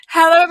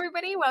Hello,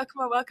 everybody.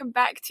 Welcome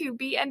back to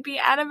BNB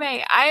Anime.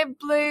 I am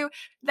Blue.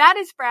 That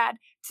is Brad.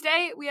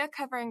 Today we are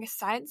covering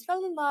Science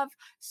Fell in Love,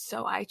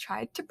 so I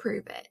tried to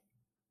prove it.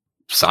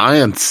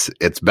 Science,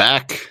 it's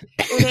back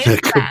It in is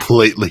a back.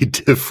 completely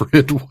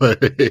different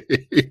way.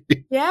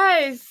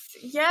 Yes.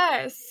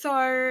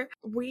 So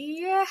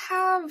we're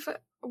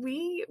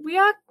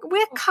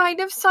kind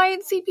of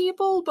sciencey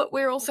people, but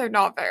we're also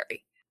not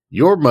very.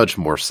 You're much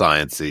more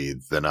sciencey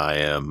than I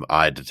am.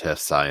 I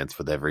detest science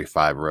with every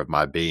fiber of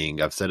my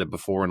being. I've said it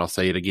before and I'll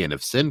say it again.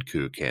 If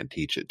Senku can't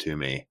teach it to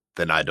me,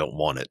 then I don't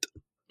want it.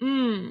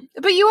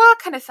 But you are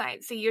kind of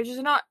sciencey. You're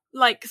just not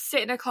like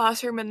sit in a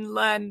classroom and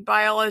learn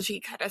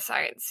biology kind of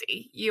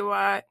sciencey. You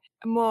are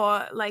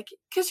more like,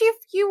 because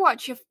you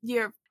watch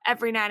your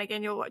every now and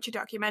again you'll watch a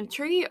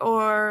documentary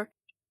or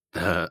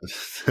yeah,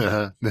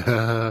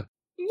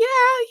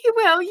 you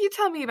will. You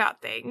tell me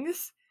about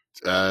things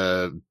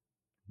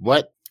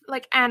what?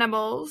 like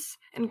animals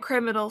and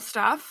criminal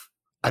stuff.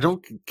 I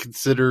don't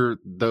consider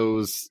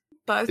those.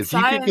 Both if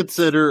science. You can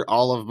consider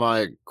all of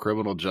my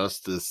criminal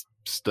justice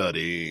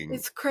studying,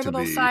 it's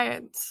criminal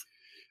science.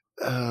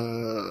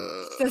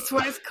 That's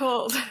what it's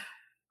called.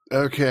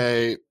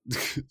 Okay,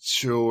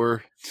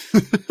 sure.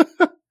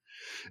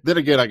 Then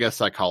again, I guess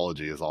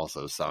psychology is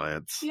also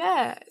science.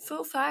 Yeah, it's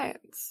all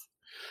science.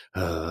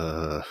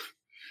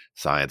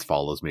 Science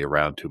follows me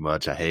around too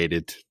much. I hate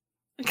it.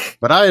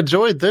 But I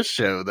enjoyed this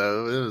show,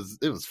 though.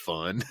 It was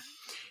fun.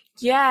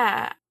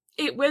 Yeah,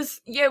 it was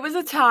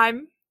a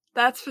time,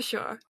 that's for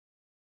sure.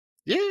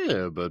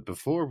 Yeah, but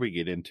before we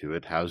get into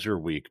it, how's your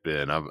week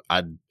been?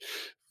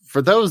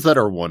 For those that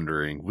are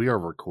wondering, we are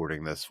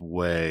recording this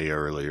way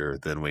earlier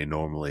than we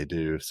normally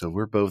do, so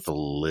we're both a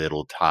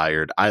little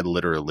tired. I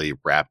literally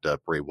wrapped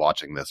up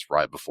rewatching this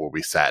right before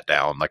we sat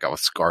down, like I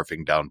was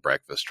scarfing down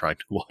breakfast trying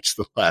to watch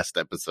the last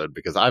episode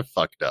because I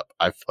fucked up.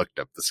 I fucked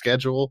up the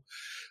schedule.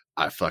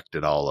 I fucked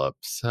it all up.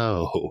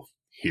 So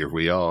here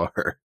we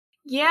are.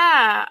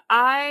 Yeah,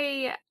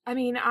 I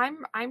mean,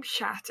 I'm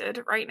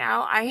shattered right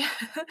now. I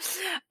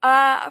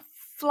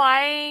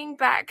flying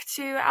back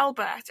to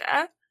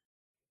Alberta.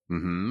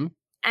 Mm-hmm.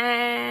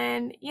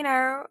 And,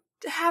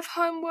 have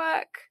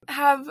homework,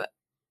 have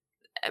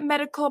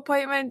medical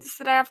appointments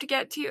that I have to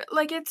get to.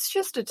 Like, it's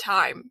just a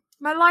time.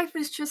 My life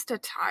is just a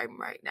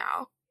time right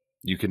now.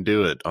 You can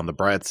do it. On the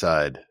bright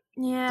side,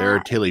 yeah, there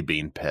are Tilly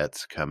Bean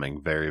pets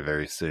coming very,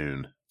 very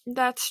soon.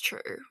 That's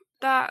true.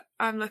 That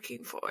I'm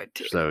looking forward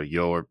to. So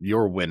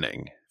you're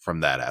winning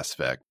from that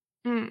aspect.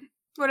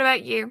 What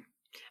about you?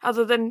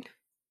 Other than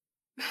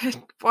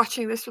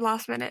watching this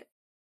last minute?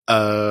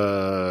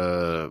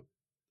 I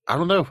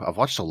don't know. I've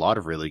watched a lot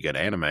of really good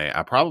anime.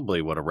 I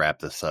probably would have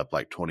wrapped this up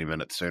like 20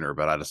 minutes sooner,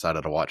 but I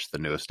decided to watch the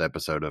newest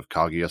episode of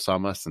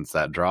Kaguya-sama since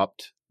that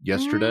dropped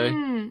yesterday.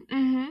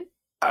 Mm-hmm.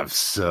 I'm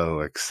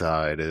so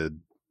excited.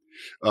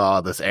 Oh,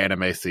 this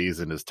anime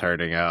season is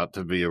turning out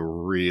to be a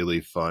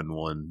really fun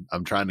one.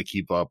 I'm trying to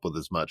keep up with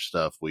as much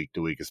stuff week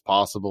to week as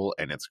possible,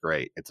 and it's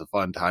great. It's a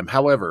fun time.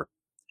 However,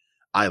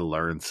 I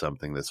learned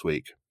something this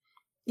week.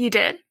 You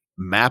did?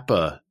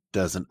 Mappa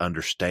doesn't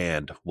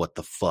understand what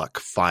the fuck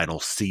final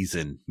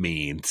season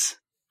means.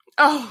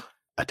 Oh.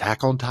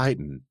 Attack on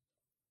Titan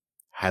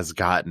has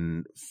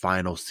gotten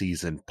final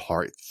season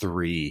part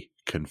 3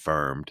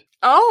 confirmed.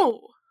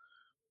 Oh.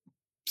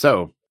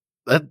 So,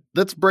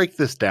 let's break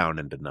this down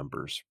into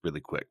numbers really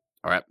quick.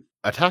 All right.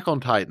 Attack on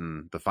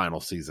Titan, the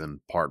final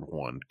season, part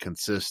 1,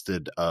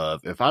 consisted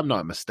of, if I'm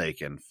not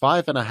mistaken,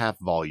 5.5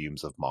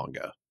 volumes of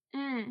manga.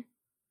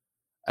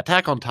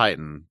 Attack on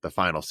Titan, the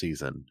final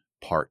season,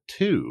 part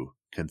 2,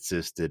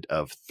 consisted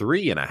of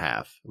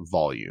 3.5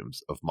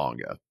 volumes of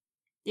manga.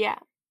 Yeah.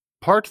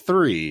 Part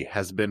 3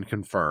 has been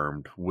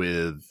confirmed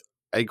with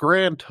a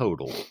grand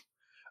total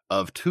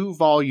of 2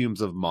 volumes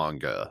of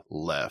manga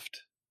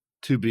left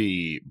to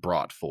be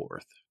brought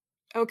forth.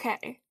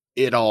 Okay.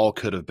 It all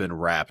could have been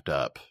wrapped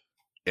up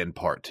in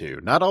part 2.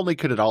 Not only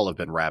could it all have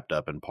been wrapped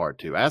up in part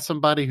 2, as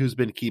somebody who's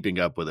been keeping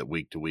up with it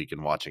week to week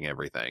and watching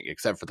everything,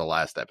 except for the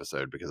last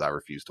episode because I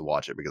refuse to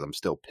watch it because I'm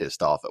still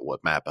pissed off at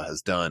what Mappa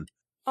has done.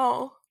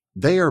 Oh.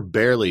 They are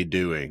barely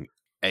doing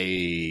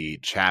a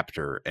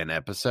chapter an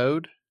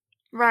episode.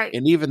 Right.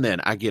 And even then,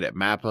 I get it.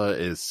 Mappa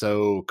is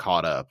so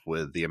caught up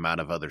with the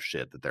amount of other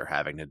shit that they're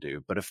having to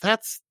do. But if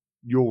that's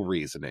your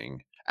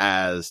reasoning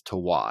as to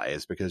why,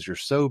 is because you're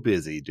so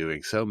busy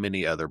doing so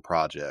many other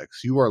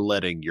projects, you are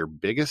letting your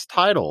biggest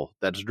title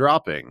that's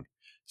dropping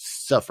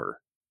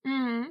suffer.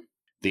 Mm-hmm.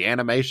 The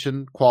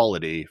animation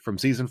quality from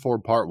season 4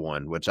 part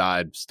 1, which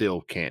I still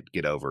can't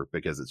get over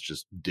because it's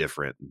just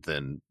different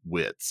than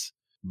Wits.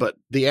 But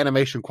the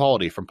animation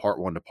quality from part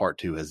 1 to part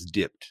 2 has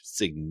dipped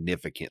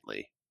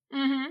significantly.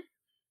 Mm-hmm.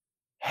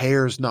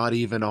 Hair's not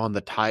even on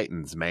the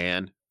Titans,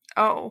 man.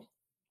 Oh.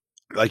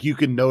 Like, you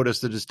can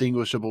notice the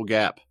distinguishable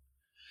gap.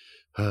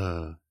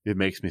 It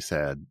makes me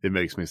sad. It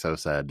makes me so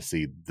sad to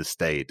see the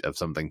state of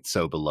something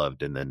so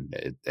beloved and then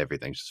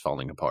everything's just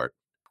falling apart.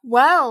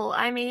 Well,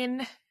 I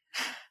mean,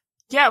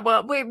 yeah,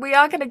 well, we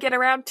are going to get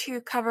around to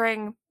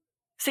covering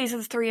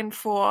seasons 3 and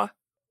 4.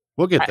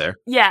 We'll get there.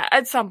 Yeah,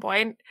 at some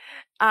point.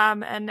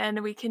 and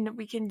then we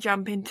can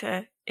jump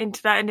into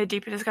that in a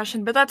deeper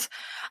discussion. But that's,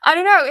 I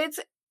don't know,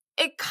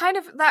 it kind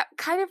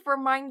of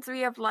reminds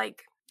me of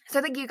like, so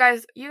I think you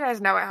guys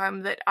know at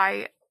home that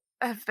I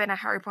have been a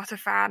Harry Potter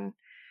fan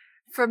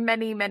for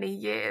many, many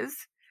years.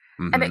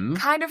 And it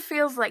kind of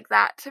feels like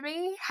that to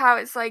me, how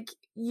it's like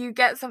you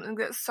get something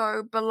that's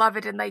so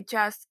beloved and they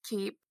just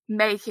keep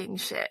making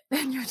shit.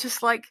 And you're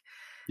just like,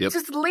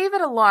 just leave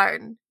it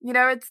alone. You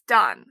know, it's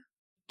done.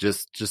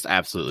 Just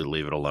absolutely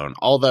leave it alone.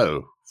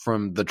 Although,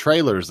 from the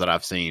trailers that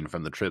I've seen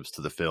from the trips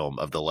to the film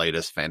of the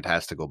latest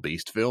Fantastical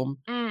Beast film,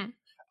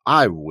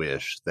 I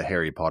wish the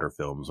Harry Potter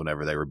films,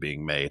 whenever they were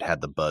being made,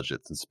 had the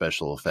budgets and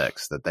special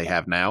effects that they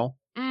have now.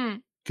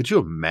 Could you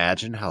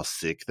imagine how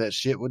sick that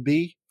shit would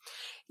be?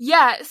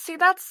 Yeah, see,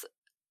 that's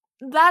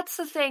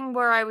the thing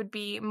where I would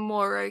be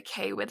more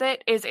okay with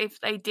it, is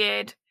if they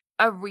did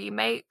a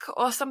remake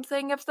or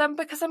something of them,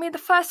 because I mean the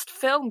first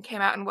film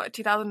came out in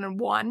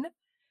 2001?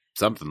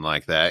 Something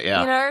like that,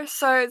 yeah. You know,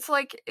 so it's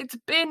like it's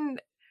been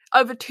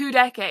over 2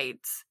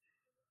 decades.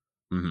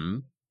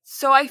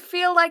 So I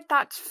feel like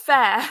that's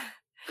fair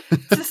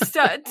to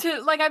start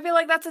to, like, I feel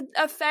like that's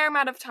a fair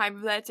amount of time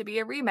for there to be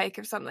a remake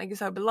of something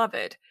so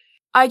beloved.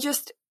 I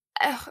just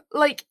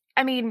like,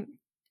 I mean,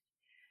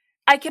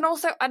 I can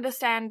also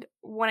understand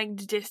wanting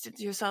to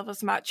distance yourself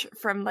as much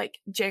from, like,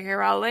 J.K.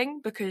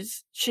 Rowling,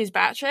 because she's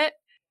batshit.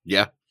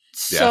 Yeah.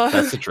 So, yeah,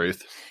 that's the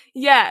truth.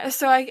 Yeah,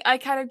 so I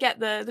kind of get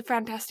the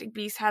Fantastic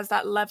Beasts has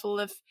that level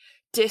of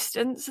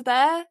distance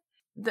there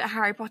that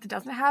Harry Potter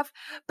doesn't have.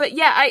 But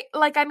yeah,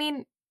 I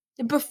mean,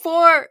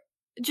 before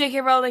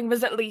J.K. Rowling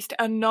was at least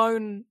a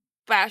known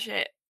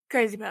batshit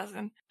crazy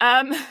person,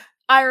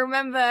 I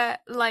remember,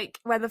 like,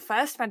 when the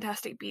first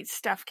Fantastic Beasts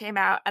stuff came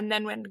out, and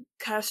then when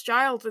Cursed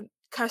Child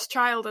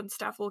and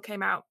stuff all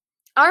came out,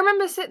 I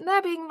remember sitting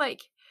there being like,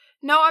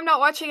 no, I'm not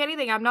watching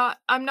anything. I'm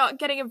not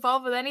getting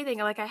involved with anything.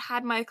 Like, I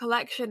had my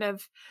collection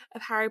of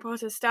Harry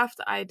Potter stuff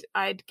that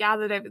I'd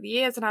gathered over the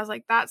years, and I was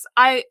like,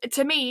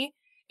 to me,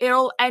 it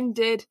all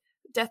ended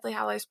Deathly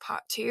Hallows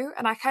Part 2,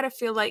 and I kind of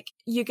feel like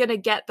you're gonna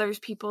get those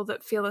people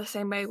that feel the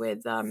same way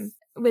with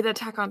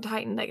Attack on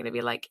Titan. They're gonna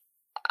be like,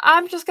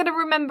 I'm just gonna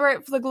remember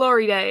it for the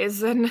glory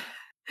days, and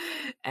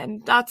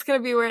that's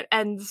gonna be where it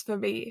ends for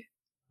me.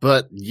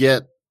 But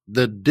yet,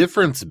 the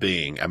difference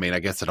being, I mean, I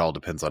guess it all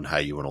depends on how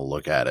you want to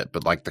look at it,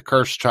 but like the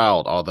Cursed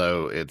Child,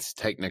 although it's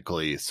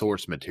technically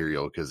source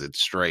material because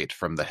it's straight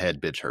from the head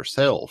bitch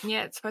herself.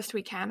 Yeah, it's supposed to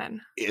be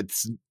canon.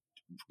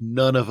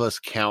 None of us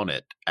count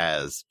it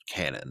as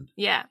canon.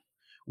 Yeah.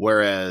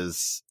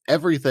 Whereas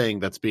everything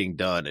that's being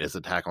done is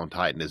Attack on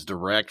Titan is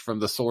direct from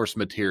the source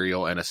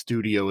material, and a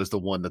studio is the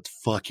one that's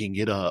fucking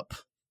it up.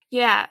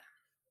 Yeah.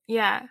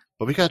 Yeah.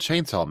 But we got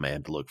Chainsaw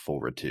Man to look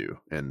forward to,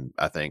 and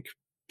I think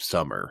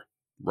summer,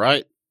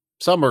 right?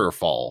 Summer or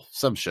fall,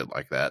 some shit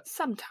like that.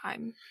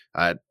 Sometime.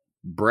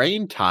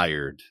 Brain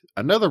tired.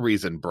 Another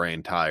reason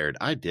brain tired.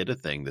 I did a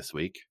thing this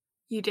week.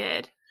 You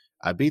did?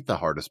 I beat the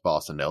hardest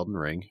boss in Elden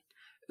Ring.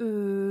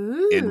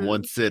 Ooh. In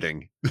one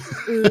sitting.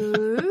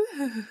 Ooh.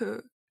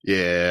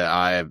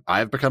 Yeah,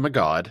 I've become a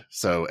god,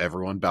 so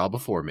everyone bow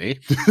before me.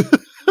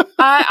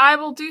 I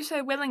will do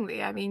so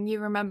willingly. I mean, you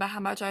remember how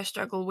much I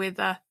struggle with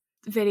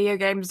video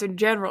games in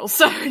general,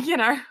 so, you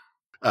know.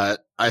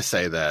 I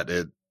say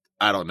that.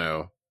 I don't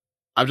know.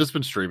 I've just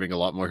been streaming a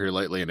lot more here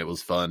lately, and it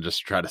was fun just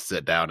to try to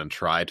sit down and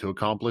try to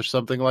accomplish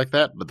something like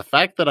that. But the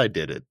fact that I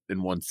did it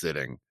in one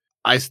sitting,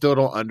 I still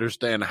don't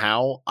understand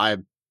how. I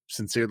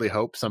sincerely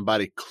hope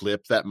somebody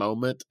clipped that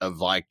moment of,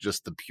 like,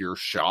 just the pure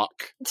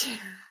shock.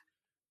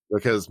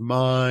 Because,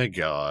 my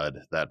God,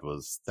 that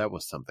was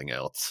something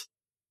else.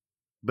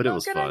 But it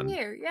was good fun. On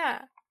you,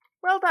 yeah.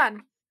 Well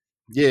done.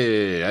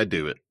 Yeah, I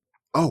do it.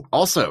 Oh,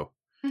 also,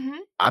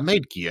 I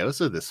made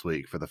gyoza this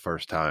week for the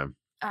first time.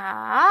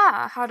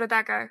 Ah, how did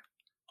that go?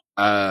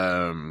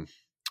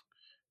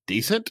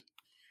 Decent.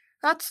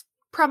 That's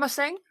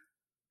promising.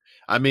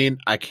 I mean,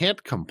 I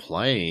can't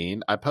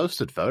complain. I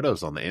posted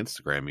photos on the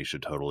Instagram. You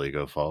should totally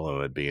go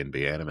follow at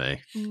B&B Anime.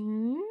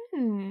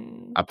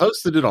 I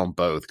posted it on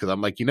both because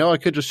I'm like, I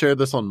could just share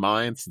this on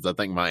mine, since I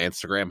think my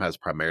Instagram has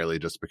primarily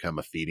just become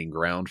a feeding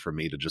ground for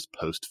me to just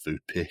post food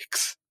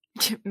pics.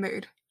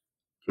 Mood.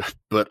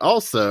 But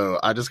also,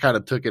 I just kind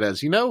of took it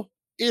as,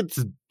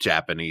 it's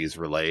Japanese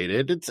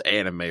related. It's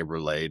anime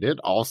related.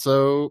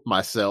 Also,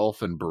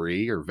 myself and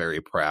Bree are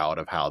very proud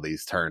of how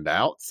these turned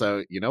out.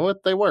 So, you know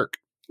what? They work.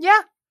 Yeah.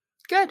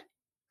 Good.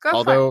 Go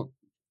Although,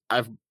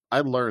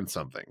 I learned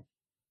something.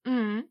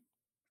 Mm.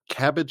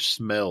 Cabbage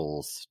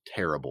smells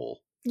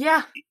terrible.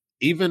 Yeah.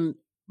 Even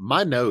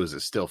my nose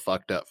is still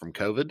fucked up from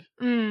COVID.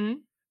 Mm.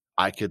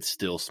 I could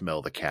still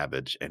smell the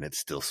cabbage, and it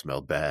still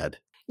smelled bad.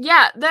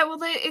 Yeah,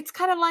 it's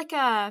kind of like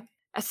a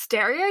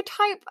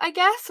stereotype, I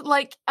guess.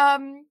 Like,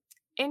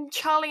 in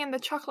Charlie and the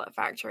Chocolate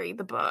Factory,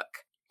 the book,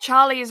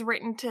 Charlie is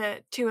written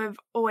to have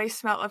always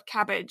smelled of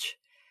cabbage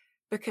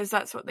because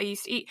that's what they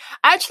used to eat.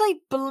 I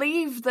actually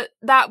believe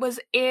that was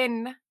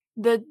in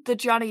the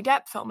Johnny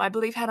Depp film. I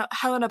believe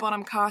Helena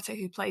Bonham Carter,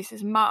 who plays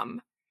his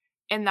mum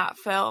in that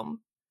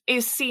film,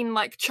 is seen,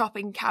 like,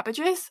 chopping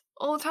cabbages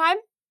all the time.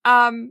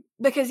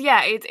 Because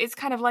yeah, it's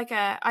kind of like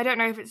I don't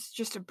know if it's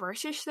just a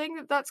British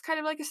thing that's kind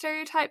of like a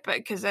stereotype, but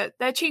because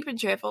they're cheap and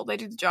cheerful, they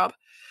do the job.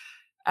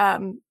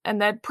 And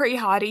they're pretty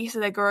hardy, so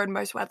they grow in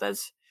most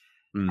weathers.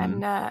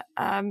 Mm-hmm.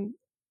 And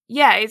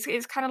yeah,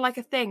 it's kind of like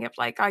a thing of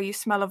like, oh, you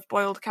smell of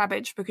boiled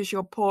cabbage because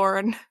you're poor,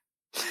 and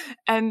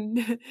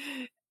and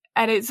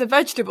and it's a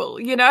vegetable,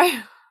 you know.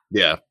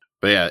 Yeah.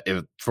 But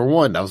yeah, for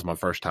one, that was my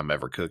first time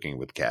ever cooking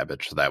with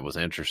cabbage, so that was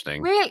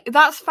interesting. Really,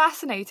 that's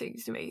fascinating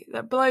to me.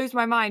 That blows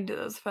my mind. That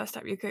was the first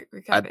time you cooked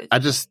with cabbage.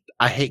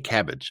 I hate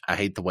cabbage. I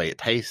hate the way it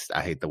tastes.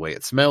 I hate the way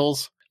it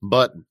smells.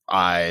 But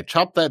I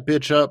chopped that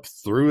bitch up,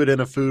 threw it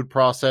in a food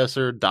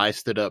processor,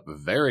 diced it up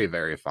very,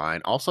 very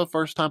fine. Also,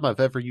 first time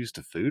I've ever used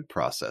a food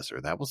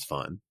processor. That was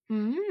fun.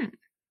 Mm-hmm.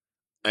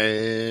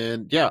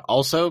 And yeah,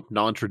 also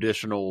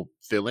non-traditional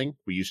filling.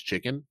 We used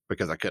chicken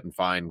because I couldn't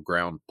find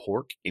ground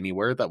pork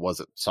anywhere that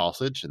wasn't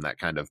sausage, and that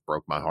kind of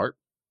broke my heart.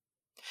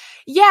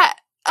 Yeah,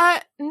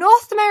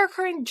 North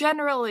America in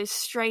general is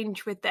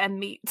strange with their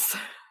meats.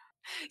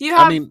 You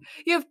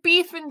have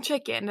beef and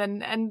chicken,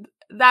 and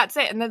that's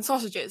it, and then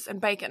sausages and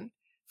bacon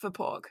for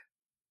pork.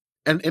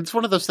 And it's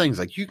one of those things,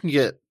 like, you can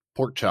get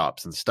pork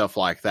chops and stuff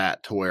like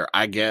that to where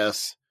I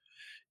guess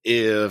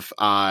if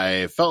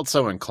I felt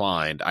so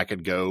inclined, I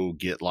could go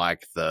get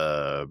like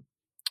it's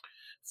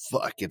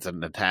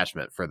an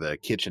attachment for the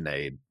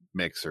KitchenAid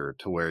mixer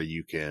to where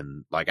you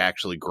can like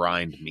actually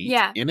grind meat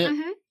in it.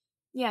 Mm-hmm.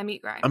 Yeah,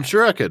 meat grinder. I'm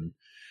sure I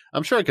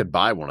could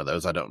buy one of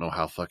those. I don't know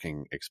how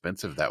fucking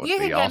expensive that would be. You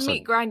can get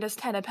meat grinders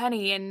 10 a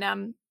penny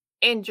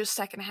in just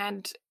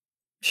secondhand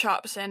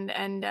shops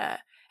and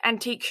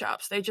antique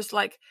shops. They just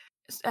like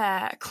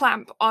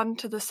clamp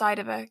onto the side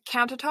of a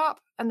countertop,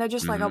 and they're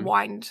just like a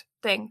wind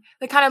thing.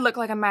 They kind of look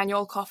like a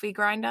manual coffee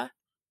grinder.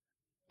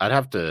 I'd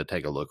have to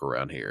take a look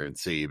around here and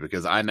see,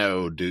 because I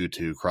know due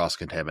to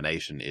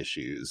cross-contamination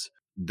issues,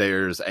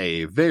 there's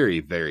a very,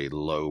 very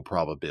low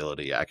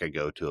probability I could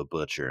go to a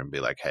butcher and be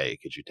like, hey,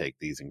 could you take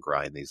these and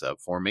grind these up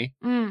for me?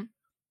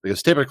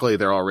 Because typically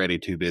they're already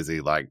too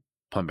busy like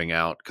pumping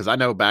out. Because I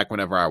know back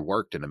whenever I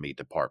worked in a meat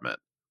department,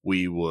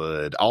 we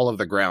would, all of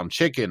the ground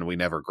chicken, we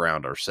never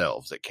ground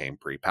ourselves. It came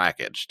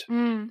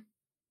prepackaged.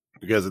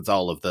 Because it's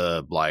all of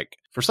the, like,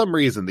 for some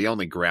reason, the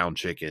only ground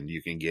chicken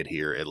you can get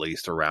here, at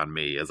least around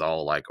me, is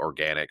all like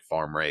organic,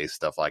 farm raised,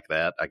 stuff like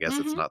that. I guess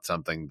it's not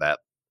something that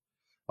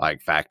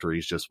like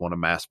factories just want to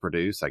mass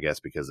produce, I guess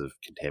because of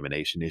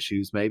contamination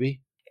issues, maybe.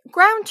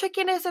 Ground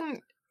chicken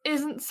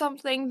isn't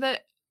something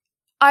that,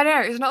 I don't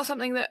know, it's not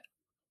something that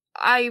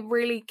I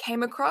really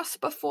came across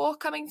before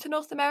coming to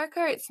North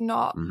America. It's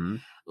not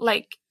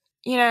like,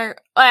 you know,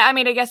 I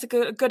mean, I guess a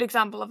good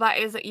example of that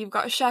is that you've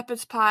got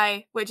shepherd's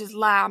pie, which is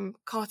lamb,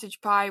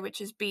 cottage pie,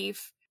 which is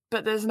beef,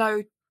 but there's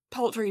no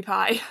poultry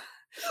pie.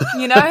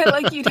 You know,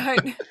 like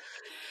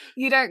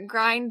you don't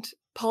grind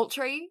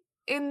poultry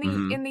in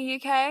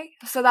the UK.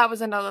 So that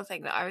was another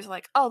thing that I was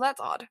like, oh, that's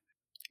odd.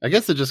 I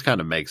guess it just kind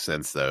of makes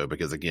sense though,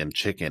 because again,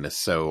 chicken is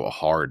so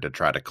hard to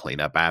try to clean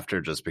up after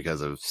just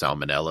because of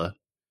salmonella.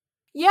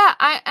 Yeah,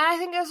 I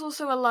think there's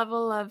also a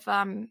level of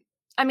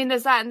I mean,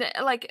 there's that,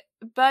 and like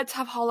birds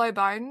have hollow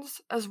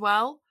bones as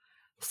well,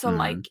 so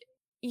like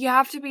you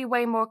have to be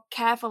way more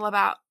careful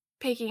about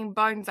picking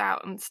bones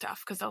out and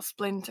stuff because they'll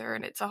splinter,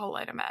 and it's a whole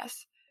load of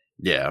mess.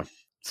 Yeah.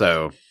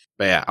 So,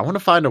 but yeah, I want to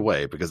find a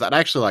way, because I'd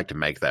actually like to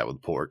make that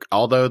with pork.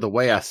 Although the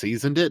way I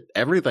seasoned it,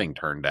 everything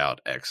turned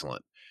out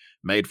excellent.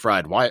 Made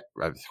fried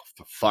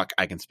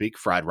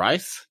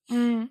rice.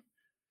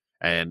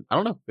 And I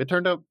don't know, it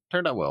turned out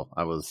well.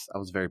 I was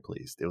very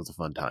pleased. It was a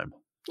fun time.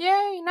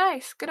 Yay,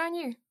 nice. Good on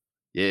you.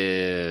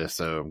 Yeah,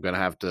 so I'm gonna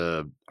have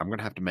to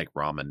make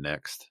ramen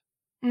next.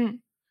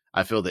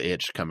 I feel the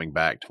itch coming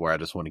back to where I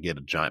just want to get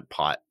a giant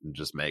pot and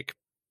just make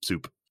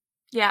soup.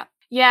 Yeah.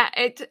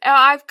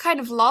 I've kind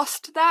of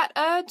lost that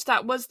urge.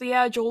 That was the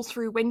urge all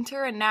through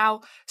winter, and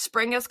now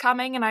spring is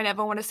coming, and I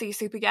never want to see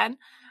soup again.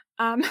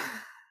 I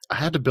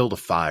had to build a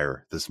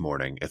fire this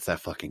morning. It's that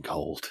fucking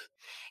cold.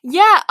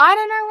 Yeah, I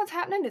don't know what's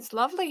happening. It's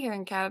lovely here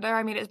in Canada.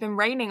 I mean, it's been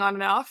raining on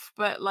and off,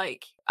 but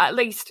like at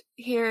least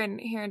here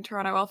in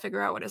Toronto, I'll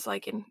figure out what it's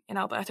like in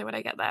Alberta when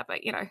I get there.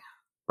 But you know,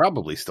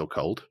 probably still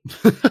cold.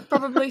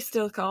 Probably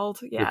still cold.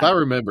 Yeah. If I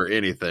remember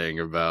anything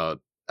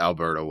about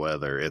Alberta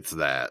weather, it's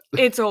that.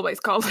 It's always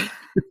cold.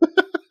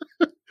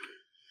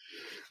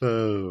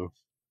 Oh,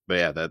 but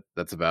yeah,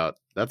 that's about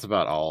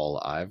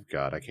all I've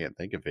got. I can't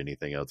think of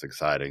anything else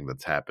exciting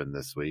that's happened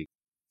this week.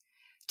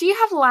 Do you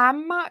have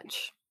lamb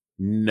much?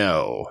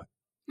 No.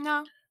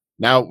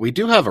 Now, we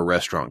do have a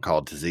restaurant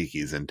called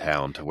Taziki's in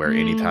town to where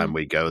anytime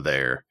we go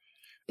there,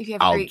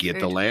 I'll get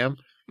the lamb.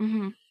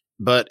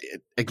 But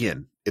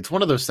again, it's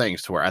one of those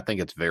things to where I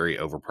think it's very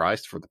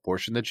overpriced for the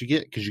portion that you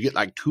get, because you get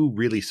like 2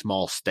 really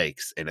small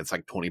steaks and it's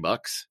like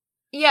 $20.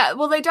 Yeah,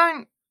 well,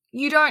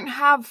 you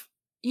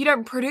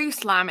don't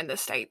produce lamb in the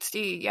States, do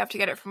you? You have to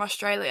get it from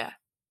Australia.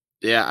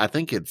 Yeah, I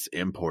think it's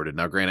imported.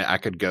 Now, granted, I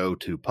could go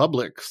to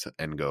Publix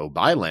and go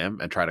buy lamb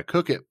and try to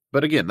cook it.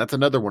 But again, that's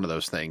another one of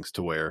those things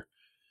to where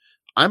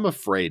I'm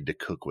afraid to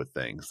cook with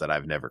things that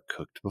I've never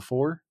cooked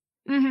before.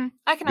 I can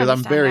Because I'm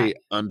understand very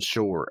that.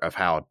 unsure of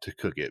how to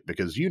cook it.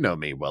 Because you know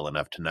me well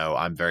enough to know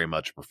I'm very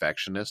much a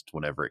perfectionist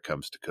whenever it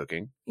comes to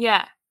cooking.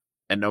 Yeah.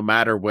 And no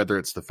matter whether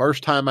it's the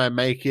first time I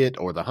make it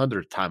or the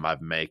 100th time I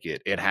make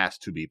it, it has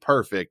to be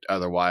perfect.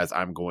 Otherwise,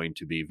 I'm going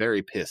to be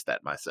very pissed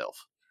at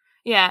myself.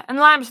 Yeah, and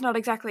lamb's not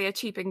exactly a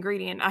cheap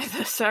ingredient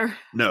either, so...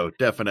 No,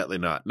 definitely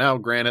not. Now,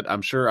 granted,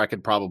 I'm sure I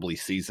could probably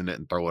season it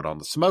and throw it on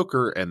the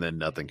smoker, and then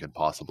nothing could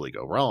possibly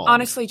go wrong.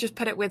 Honestly, just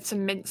put it with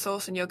some mint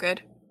sauce and you're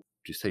good.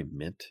 Did you say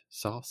mint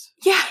sauce?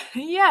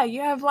 Yeah, you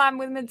have lamb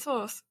with mint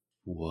sauce.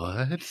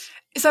 What?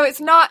 So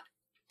it's not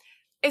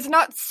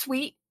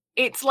sweet.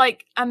 It's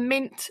like a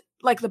mint,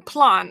 like the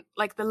plant,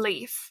 like the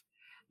leaf,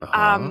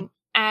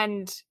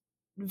 and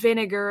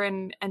vinegar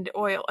and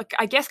oil. Like,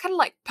 I guess kind of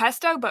like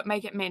pesto, but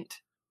make it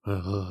mint.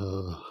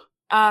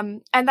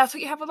 And that's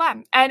what you have with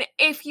lamb. And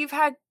if you've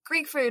had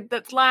Greek food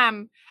that's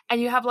lamb,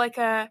 and you have like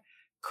a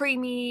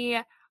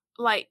creamy,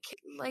 like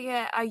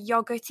a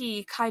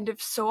yogurty kind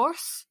of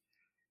sauce,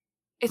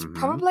 it's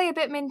probably a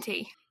bit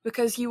minty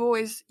because you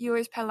always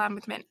pair lamb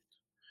with mint.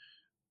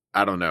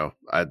 I don't know.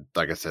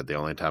 Like I said, the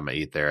only time I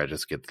eat there, I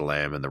just get the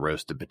lamb and the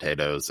roasted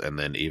potatoes, and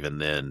then even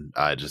then,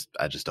 I just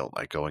don't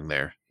like going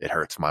there. It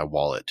hurts my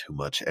wallet too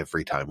much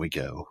every time we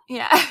go.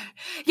 Yeah,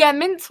 yeah.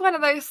 Mint's one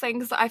of those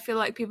things that I feel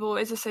like people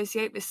always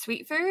associate with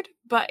sweet food,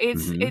 but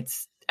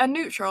it's a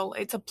neutral.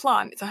 It's a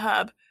plant. It's a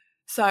herb,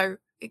 so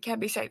it can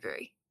be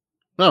savory.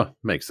 Oh,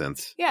 makes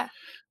sense. Yeah.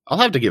 I'll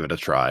have to give it a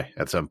try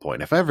at some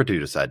point. If I ever do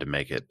decide to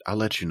make it, I'll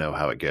let you know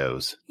how it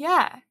goes.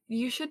 Yeah,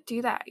 you should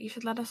do that. You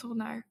should let us all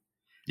know.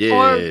 Yeah.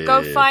 Or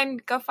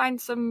go find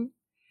some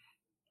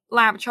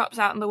lamb chops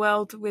out in the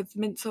world with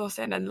mint sauce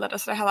in and let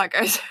us know how that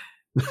goes.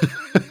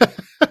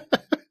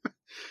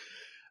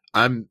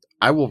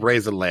 I will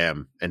raise a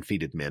lamb and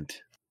feed it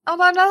mint. Oh,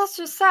 no, that's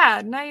just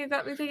sad. Now you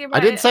got me thinking about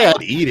it. I didn't say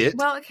I'd eat it.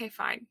 Well, okay,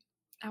 fine.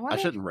 I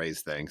shouldn't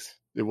raise things.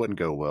 It wouldn't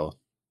go well.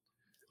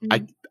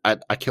 I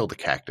killed a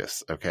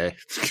cactus, okay?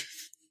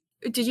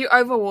 Did you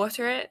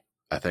overwater it?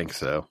 I think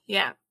so.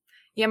 Yeah.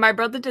 Yeah, my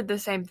brother did the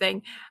same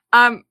thing.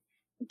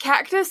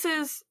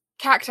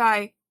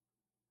 Cacti,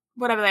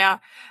 whatever they are,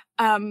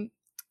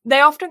 they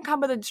often come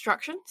with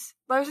instructions.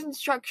 Those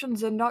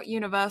instructions are not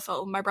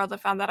universal. My brother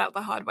found that out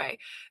the hard way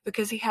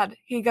because he got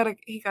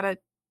a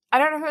I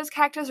don't know if it was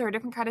cactus or a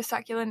different kind of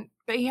succulent,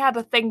 but he had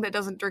a thing that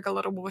doesn't drink a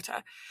lot of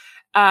water.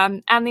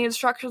 And the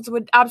instructions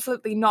were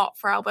absolutely not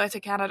for Alberta,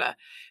 Canada,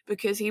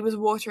 because he was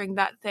watering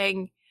that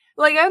thing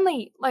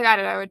only I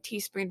don't know, a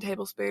teaspoon,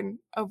 tablespoon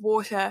of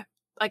water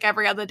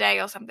every other day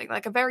or something,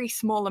 a very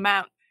small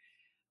amount.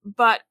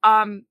 But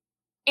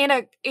in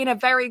a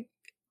very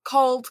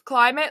cold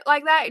climate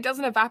like that, it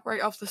doesn't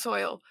evaporate off the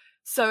soil,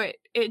 so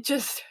it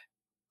just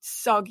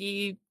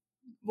soggy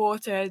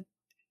water.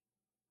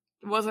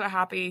 Wasn't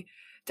happy.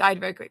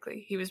 Died very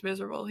quickly. He was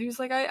miserable. He was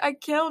like, I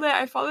killed it.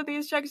 I followed the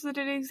instructions and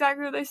did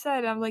exactly what they said.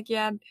 And I'm like,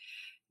 yeah,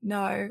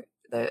 no,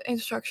 the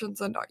instructions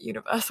are not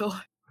universal.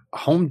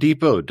 Home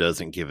Depot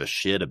doesn't give a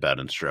shit about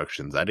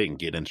instructions. I didn't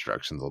get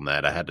instructions on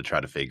that. I had to try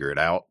to figure it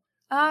out.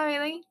 Oh,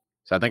 really?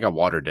 So I think I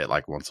watered it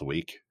once a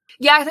week.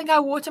 Yeah, I think I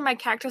water my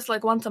cactus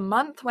once a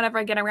month whenever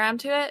I get around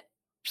to it.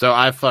 So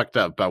I fucked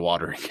up by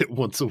watering it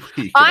once a week.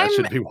 And I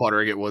should be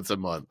watering it once a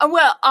month.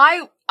 Well,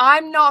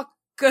 I'm not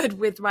good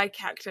with my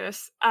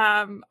cactus.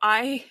 I'm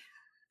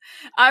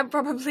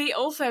probably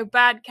also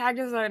bad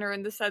cactus owner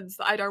in the sense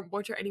that I don't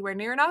water it anywhere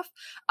near enough.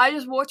 I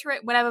just water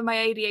it whenever my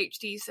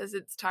ADHD says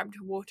it's time to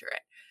water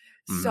it.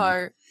 Mm.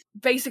 So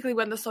basically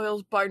when the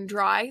soil's bone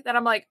dry, then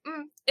I'm like,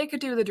 it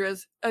could do with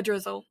a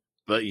drizzle.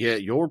 But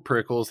yet your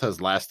prickles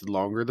has lasted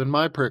longer than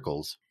my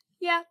prickles.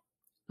 Yeah.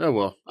 Oh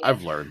well, yeah.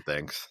 I've learned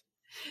things.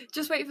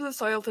 Just wait for the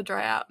soil to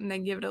dry out and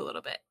then give it a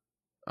little bit.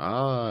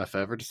 If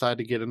I ever decide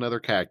to get another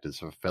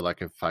cactus, I feel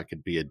like if I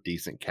could be a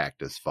decent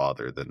cactus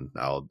father, then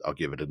I'll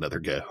give it another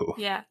go.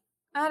 Yeah.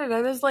 I don't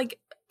know, there's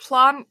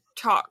plant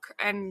talk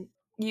and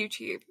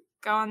YouTube.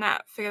 Go on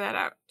that, figure that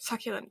out.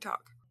 Succulent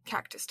talk,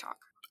 cactus talk.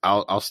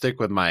 I'll stick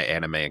with my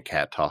anime and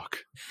cat talk.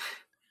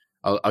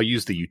 I'll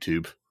use the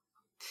YouTube.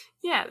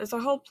 Yeah, there's a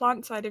whole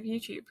plant side of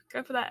YouTube.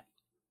 Go for that.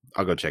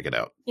 I'll go check it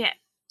out. Yeah.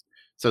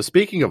 So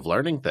speaking of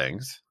learning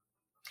things.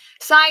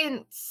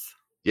 Science.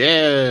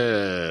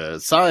 Yeah,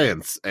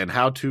 science and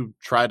how to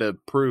try to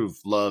prove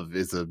love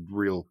is a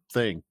real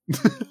thing.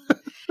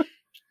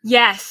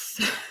 Yes.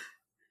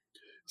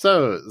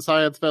 So,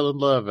 Science Fell in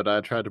Love and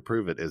I Tried to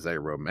Prove It is a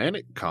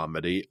romantic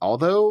comedy,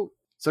 although,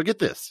 so get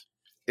this,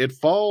 it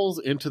falls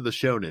into the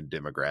shonen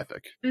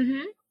demographic.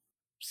 Mm-hmm.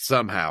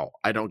 Somehow,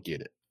 I don't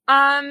get it.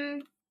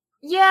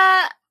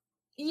 Yeah.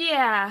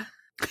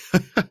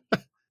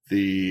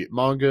 The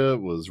manga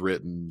was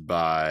written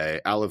by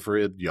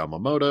Alfred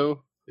Yamamoto.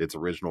 Its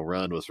original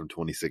run was from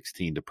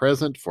 2016 to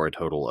present for a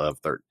total of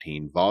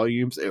 13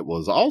 volumes. It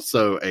was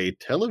also a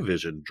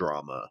television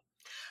drama.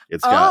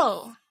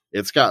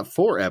 It's got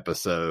 4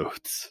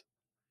 episodes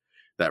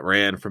that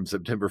ran from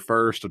September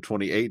 1st of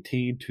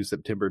 2018 to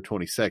September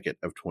 22nd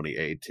of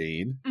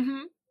 2018.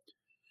 Mm-hmm.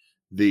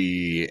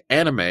 The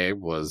anime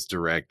was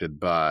directed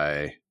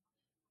by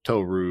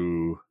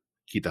Toru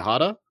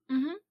Kitahara.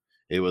 Mm-hmm.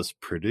 It was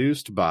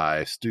produced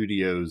by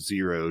Studio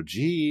Zero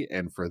G,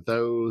 and for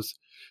those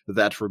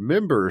that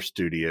remember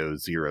Studio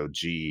Zero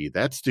G,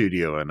 that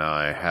studio and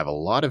I have a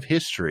lot of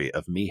history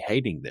of me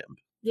hating them.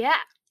 Yeah.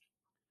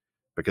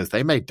 Because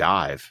they made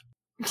Dive.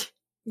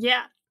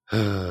 Yeah.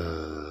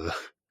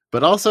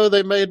 But also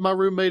they made My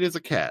Roommate is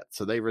a Cat,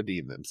 so they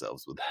redeemed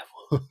themselves with that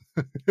one.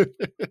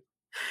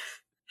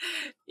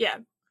 Yeah.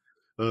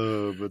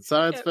 But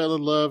Science fell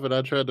in love, and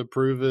I tried to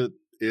prove it.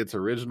 Its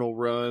original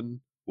run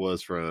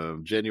was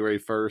from January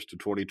 1st to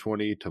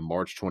 2020 to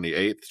March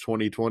 28th,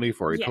 2020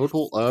 for a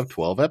total of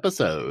 12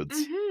 episodes.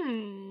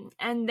 Mm-hmm.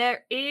 And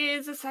there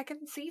is a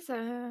second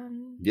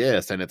season.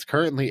 Yes, and it's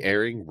currently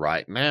airing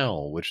right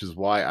now, which is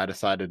why I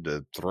decided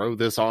to throw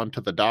this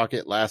onto the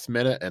docket last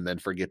minute and then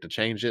forget to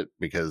change it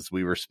because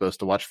we were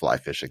supposed to watch Fly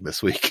Fishing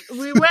this week.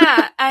 We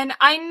were, and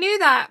I knew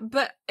that,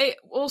 but it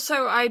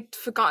also, I'd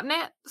forgotten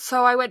it,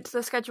 so I went to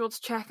the schedule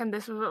to check, and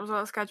this was what was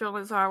on the schedule,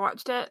 and so I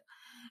watched it.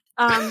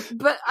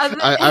 But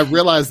I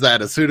realized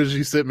that as soon as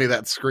you sent me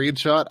that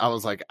screenshot, I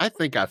was like, I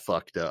think I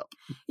fucked up.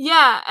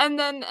 Yeah, and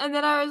then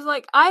I was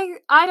like, I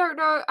don't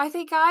know. I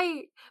think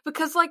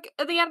because like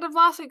at the end of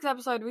last week's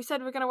episode, we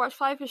said we're gonna watch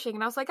Fly Fishing,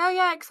 and I was like, oh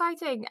yeah,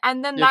 exciting.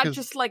 And then that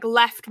just like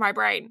left my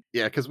brain.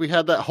 Yeah, because we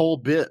had that whole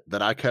bit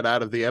that I cut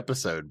out of the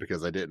episode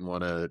because I didn't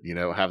want to,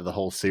 have the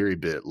whole Siri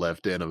bit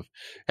left in of,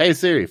 hey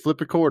Siri,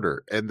 flip a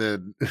quarter, and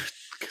then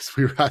because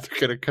we were either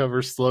gonna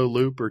cover Slow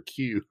Loop or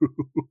Q.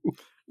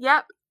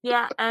 Yep.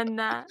 Yeah, and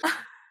and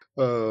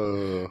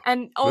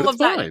all of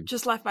that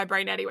just left my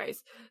brain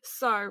anyways.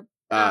 So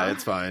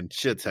it's fine.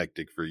 Shit's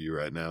hectic for you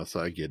right now, so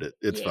I get it.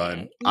 It's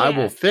fine. Yeah. I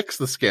will fix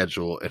the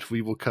schedule, and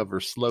we will cover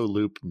Slow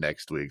Loop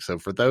next week. So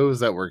for those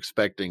that were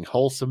expecting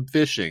wholesome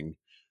fishing,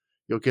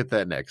 you'll get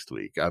that next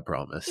week. I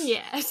promise.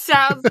 Yeah,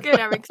 sounds good.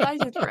 I'm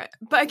excited for it.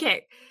 But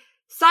okay,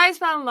 Science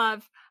fell in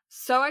love,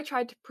 so I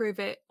tried to prove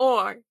it.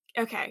 Or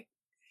okay,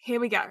 here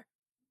we go.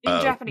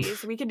 In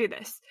Japanese, we can do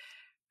this.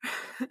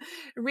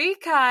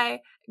 Rikai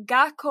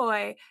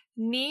gakoi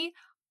ni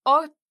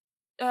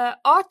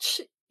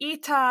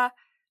ita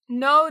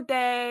no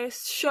de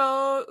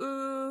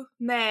shou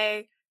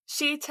me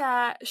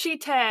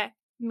shite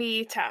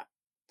mita.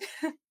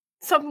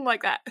 Something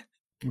like that.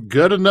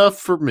 Good enough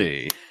for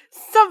me.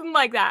 Something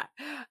like that.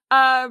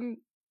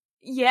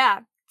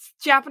 Yeah.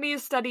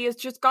 Japanese study has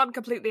just gone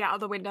completely out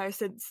of the window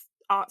since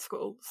art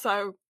school.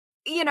 So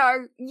you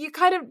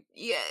can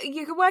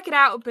work it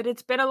out, but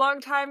it's been a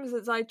long time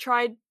since I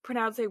tried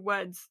pronouncing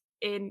words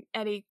in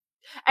any.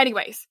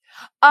 Anyways,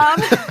 on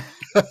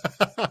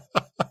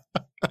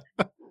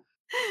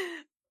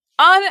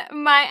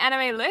my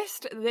anime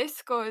list, this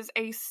scores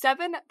a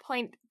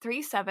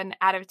 7.37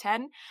 out of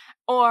 10,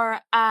 or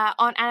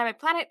on Anime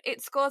Planet,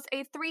 it scores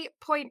a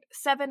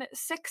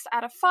 3.76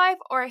 out of 5,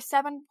 or a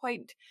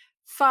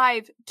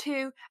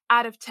 7.52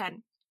 out of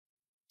 10.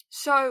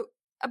 So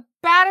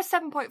about a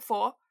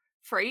 7.4.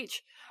 for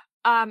each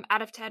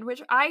out of 10,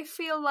 which I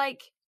feel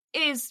like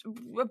is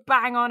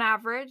bang on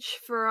average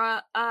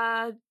for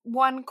a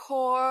one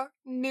core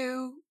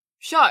new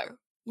show.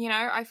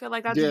 I feel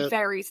like that's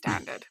very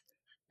standard.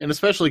 And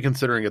especially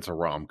considering it's a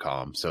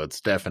rom-com, so it's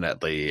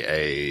definitely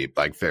a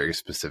very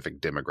specific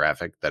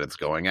demographic that it's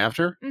going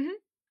after.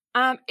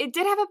 Mm-hmm. It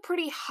did have a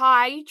pretty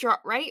high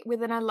drop rate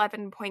with an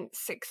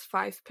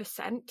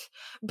 11.65%,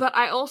 but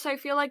I also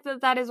feel like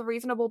that is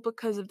reasonable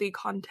because of the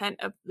content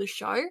of the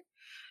show.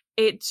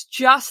 It's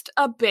just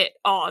a bit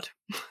odd.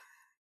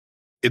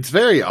 It's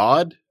very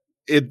odd.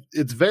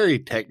 It's very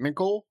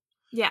technical.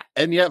 Yeah.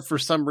 And yet, for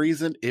some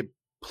reason, it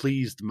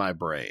pleased my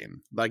brain.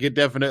 Like, it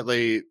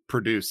definitely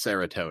produced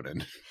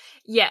serotonin.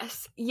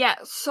 Yes. Yeah.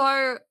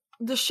 So,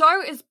 the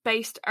show is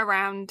based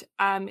around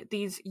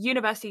these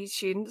university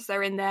students.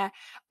 They're in their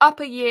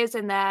upper years,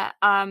 in their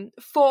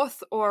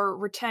fourth or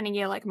returning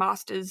year, like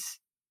masters,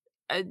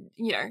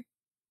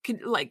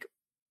 like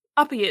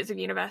upper years of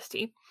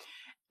university.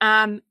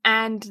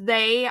 And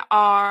they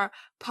are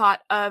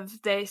part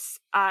of this,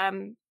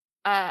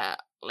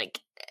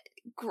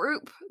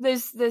 group.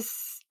 There's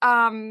this,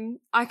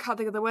 I can't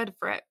think of the word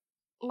for it.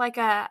 Like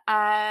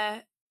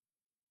a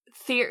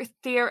theory,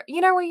 where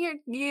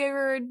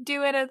you're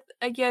doing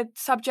your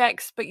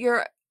subjects, but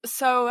you're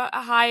so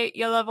high at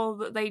your level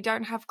that they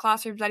don't have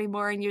classrooms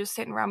anymore, and you're just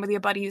sitting around with your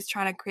buddies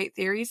trying to create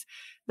theories.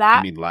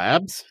 That you mean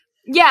labs?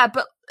 Yeah,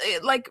 but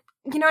like,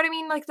 you know what I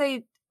mean? Like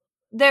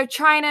they're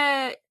trying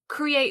to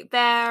create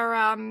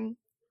their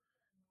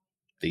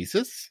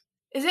thesis?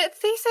 Is it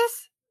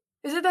thesis?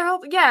 Is it their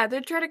whole? Yeah, they're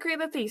trying to create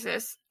the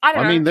thesis. I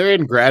don't know. I mean, they're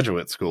in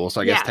graduate school,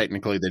 so I guess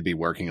technically they'd be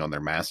working on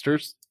their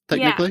masters.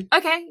 Technically, yeah.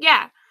 Okay,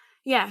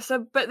 yeah.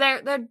 So, but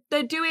they're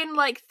doing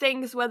like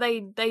things where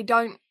they're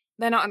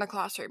not in a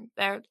classroom.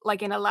 They're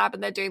like in a lab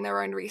and they're doing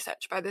their own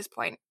research by this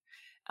point,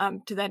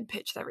 to then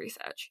pitch their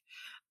research,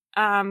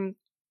 and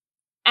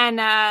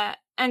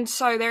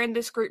so they're in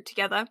this group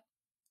together.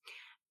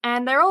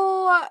 And they're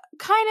all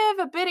kind of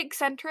a bit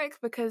eccentric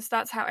because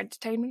that's how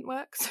entertainment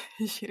works.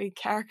 Shooting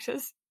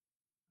characters.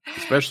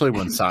 Especially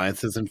when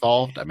science is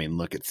involved. I mean,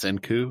 look at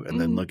Senku and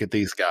then look at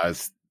these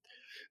guys.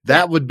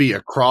 That would be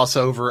a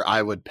crossover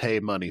I would pay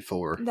money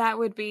for. That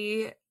would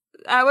be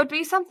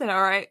something,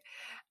 all right.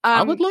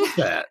 I would love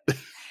that.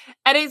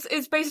 And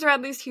it's based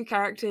around these two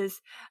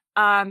characters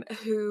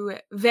who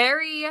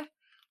very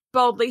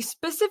boldly,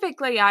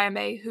 specifically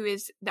Ayame, who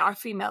is our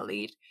female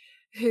lead,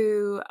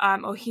 who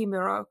or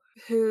Himuro,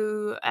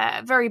 who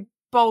very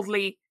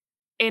boldly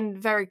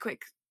very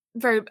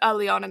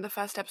early on in the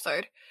first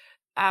episode,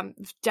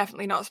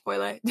 definitely not a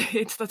spoiler,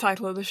 it's the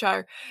title of the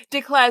show,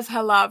 declares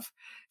her love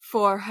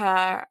for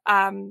her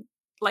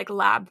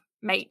lab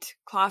mate,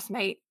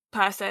 classmate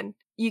person,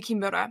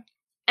 Yukimura.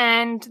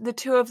 And the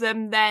two of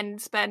them then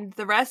spend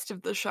the rest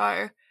of the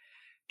show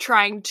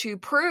trying to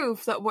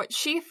prove that what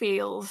she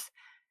feels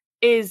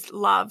is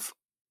love,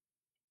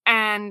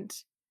 and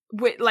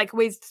with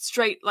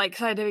straight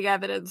scientific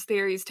evidence,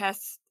 theories,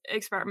 tests,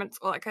 experiments,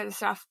 all that kind of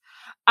stuff,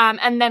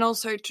 and then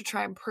also to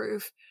try and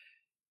prove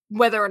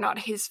whether or not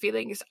his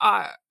feelings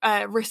are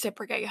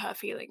reciprocate her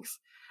feelings.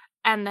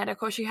 And then of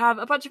course you have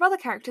a bunch of other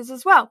characters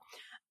as well,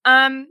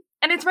 and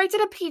it's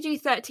rated a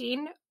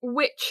PG-13,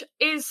 which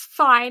is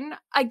fine.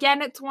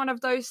 Again, it's one of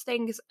those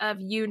things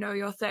of your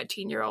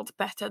 13-year-old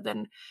better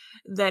than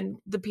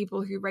the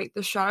people who rate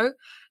the show.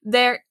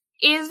 There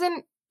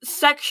isn't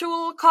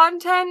sexual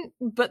content,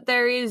 but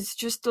there is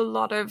just a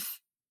lot of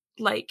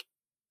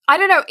I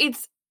don't know,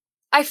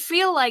 I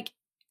feel like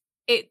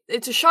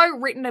it's a show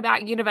written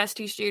about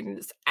university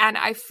students, and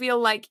I feel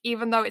like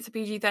even though it's a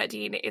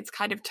PG-13, it's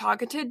kind of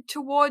targeted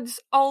towards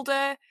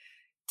older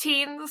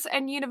teens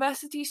and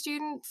university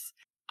students.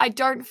 I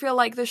don't feel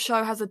like the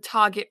show has a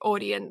target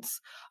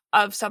audience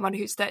of someone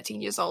who's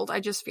 13 years old. I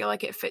just feel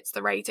like it fits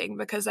the rating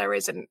because there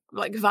isn't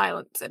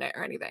violence in it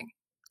or anything.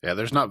 Yeah,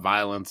 there's not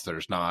violence,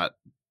 there's not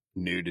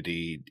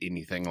nudity,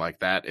 anything like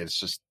that.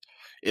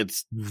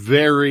 It's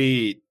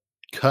very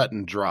cut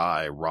and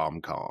dry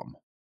rom-com.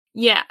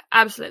 Yeah,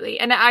 absolutely.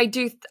 And I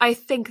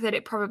think that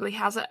it probably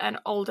has an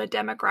older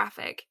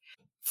demographic.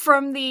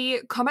 From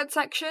the comment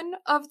section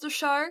of the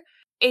show,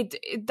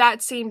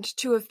 that seemed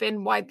to have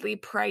been widely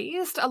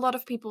praised. A lot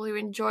of people who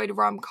enjoyed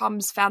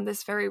rom-coms found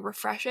this very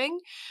refreshing.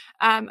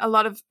 A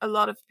lot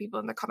of people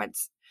in the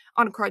comments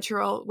on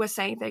Crunchyroll were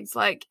saying things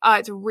like,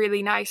 it's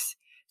really nice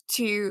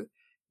to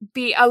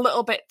be a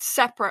little bit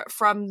separate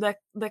from the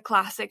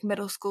classic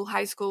middle school,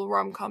 high school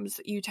rom-coms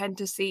that you tend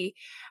to see,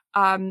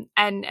 and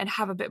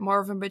have a bit more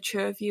of a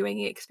mature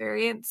viewing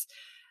experience.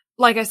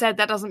 Like I said,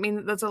 that doesn't mean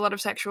that there's a lot of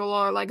sexual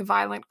or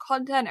violent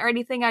content or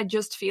anything. I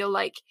just feel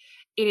like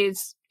it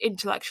is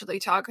intellectually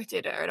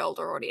targeted at an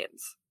older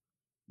audience.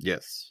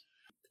 Yes.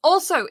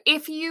 Also,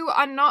 if you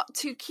are not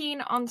too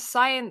keen on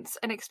science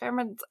and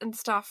experiments and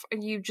stuff,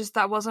 and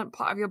that wasn't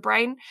part of your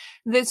brain,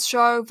 this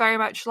show, very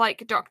much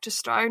like Dr.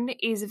 Stone,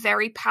 is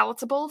very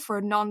palatable for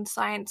a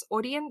non-science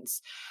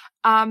audience.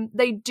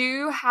 They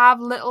do have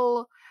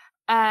little,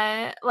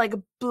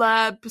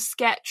 blurb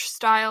sketch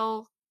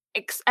style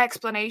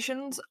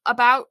explanations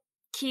about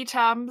key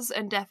terms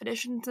and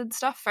definitions and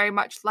stuff, very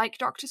much like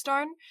Dr.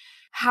 Stone.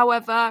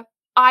 However,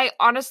 I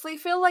honestly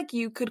feel like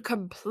you could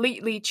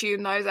completely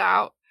tune those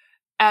out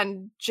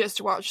and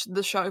just watch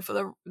the show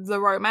for the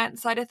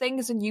romance side of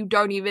things, and you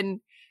don't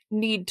even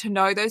need to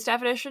know those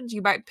definitions.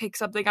 You might pick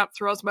something up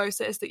through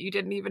osmosis that you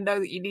didn't even know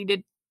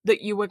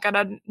that you were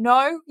gonna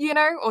know,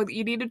 or that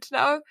you needed to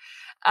know.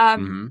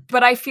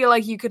 But I feel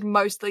like you could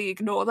mostly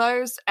ignore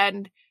those,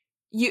 and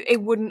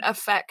it wouldn't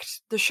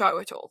affect the show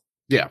at all.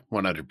 Yeah,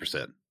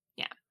 100%.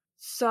 Yeah.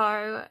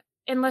 So,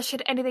 unless you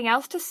had anything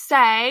else to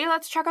say,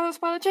 let's check out the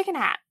spoiler chicken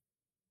hat.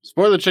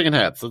 Spoiler chicken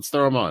hats. Let's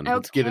throw them on. Okay.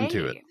 Let's get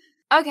into it.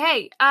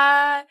 Okay.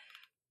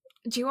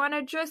 Do you want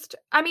to just...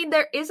 I mean,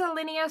 there is a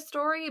linear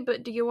story,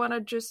 but do you want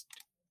to just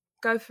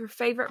go for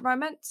favorite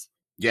moments?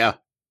 Yeah.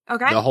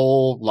 Okay. The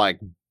whole,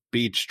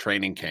 beach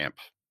training camp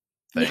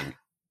thing.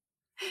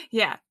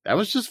 Yeah. That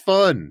was just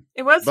fun.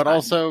 It was But fun.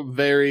 also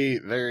very,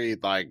 very,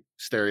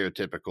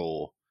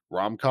 stereotypical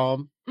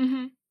rom-com.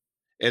 Mm-hmm.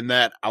 In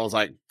that, I was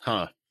like,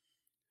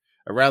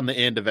 around the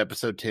end of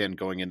episode 10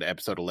 going into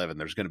episode 11,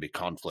 there's going to be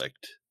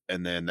conflict.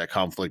 And then that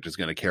conflict is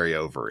going to carry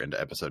over into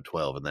episode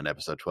 12. And then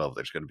episode 12,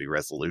 there's going to be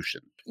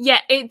resolution. Yeah,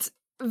 it's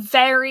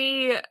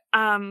very,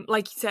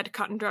 like you said,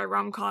 cut and dry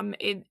rom-com.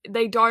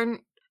 They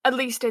don't, at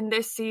least in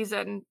this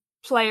season,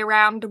 play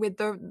around with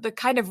the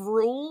kind of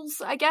rules,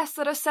 I guess,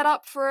 that are set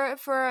up for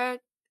a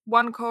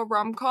one-core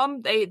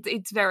rom-com.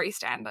 It's very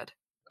standard.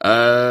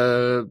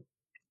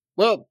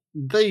 Well,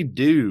 they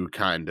do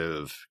kind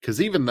of, because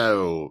even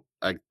though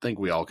I think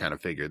we all kind of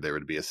figured there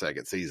would be a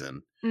second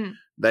season,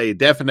 they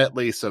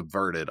definitely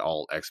subverted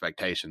all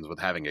expectations with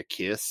having a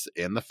kiss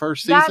in the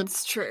first season.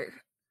 That's true.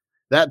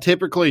 That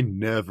typically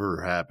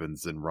never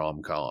happens in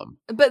rom-com.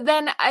 But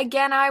then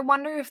again, I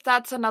wonder if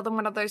that's another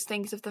one of those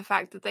things of the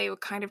fact that they were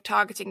kind of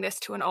targeting this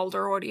to an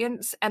older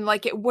audience, and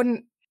it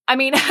wouldn't. I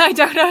mean, I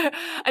don't know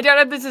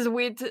if this is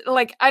weird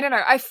I don't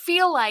know. I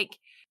feel like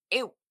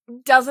it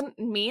doesn't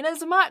mean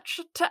as much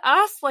to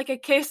us. A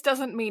kiss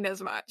doesn't mean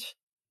as much.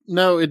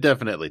 No, it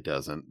definitely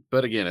doesn't.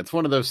 But again, it's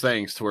one of those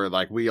things to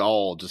where we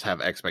all just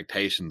have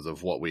expectations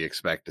of what we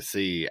expect to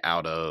see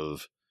out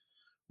of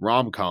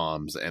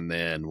rom-coms, and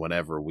then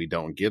whenever we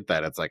don't get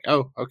that, it's like,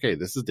 oh, okay,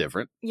 this is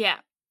different. Yeah.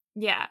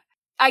 Yeah.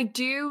 I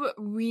do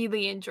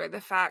really enjoy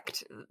the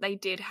fact that they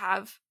did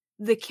have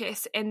the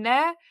kiss in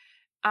there.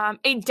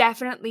 It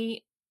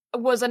definitely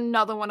was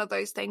another one of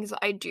those things that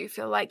I do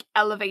feel like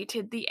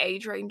elevated the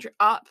age range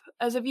up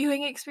as a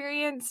viewing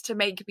experience to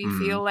make me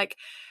feel like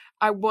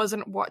I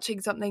wasn't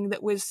watching something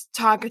that was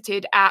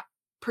targeted at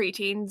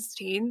preteens,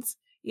 teens,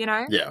 you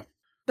know? Yeah.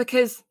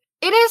 Because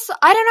it is,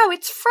 I don't know,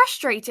 it's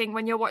frustrating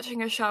when you're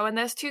watching a show and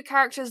there's two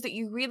characters that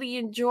you really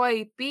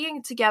enjoy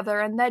being together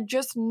and they're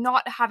just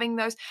not having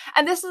those.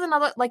 And this is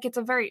another, like, it's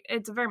very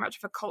much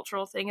of a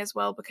cultural thing as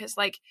well, because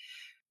like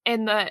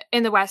in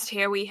the West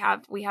here, we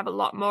have a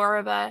lot more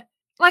of a,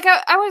 like,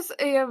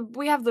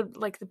 we have the,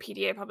 like, the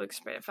PDA, public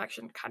display of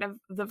affection, kind of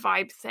the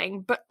vibe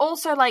thing, but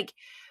also, like,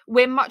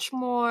 we're much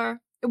more,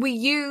 we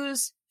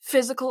use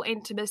physical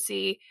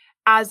intimacy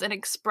as an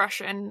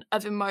expression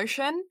of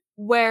emotion,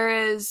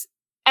 whereas,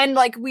 and,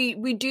 like, we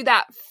do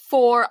that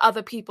for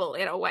other people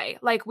in a way.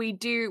 Like, we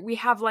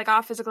have, like,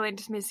 our physical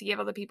intimacy of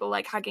other people,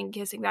 like, hugging,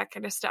 kissing, that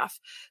kind of stuff,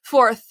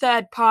 for a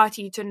third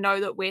party to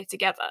know that we're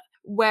together.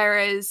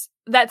 Whereas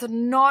that's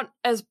not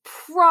as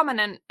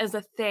prominent as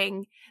a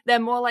thing. They're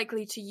more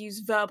likely to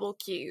use verbal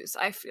cues,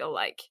 I feel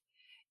like,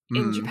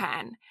 in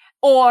Japan.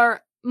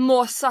 Or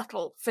more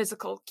subtle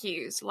physical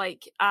cues,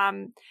 like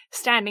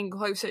standing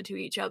closer to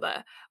each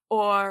other,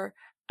 or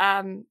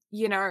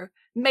you know,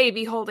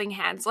 maybe holding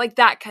hands, like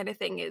that kind of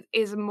thing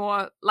is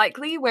more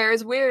likely,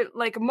 whereas we're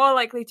like more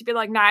likely to be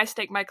like, nah, I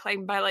stake my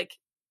claim by, like,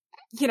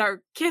 you know,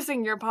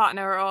 kissing your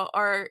partner,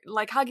 or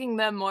like hugging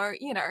them, or,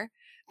 you know,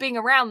 being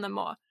around them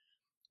more.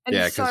 And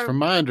yeah, because from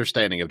my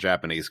understanding of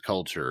Japanese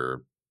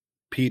culture,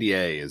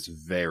 PDA is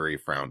very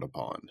frowned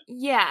upon.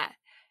 Yeah.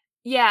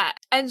 Yeah.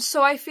 And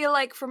so I feel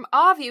like from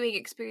our viewing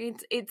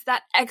experience, it's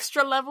that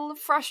extra level of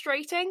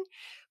frustrating,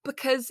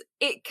 because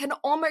it can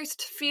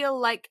almost feel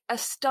like a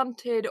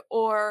stunted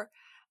or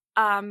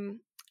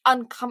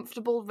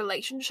uncomfortable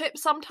relationship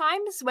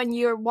sometimes when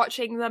you're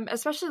watching them,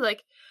 especially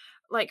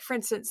like for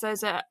instance,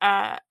 there's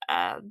a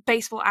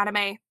baseball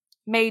anime,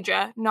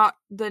 Major, not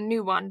the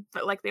new one,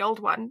 but like the old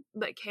one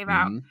that came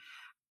out,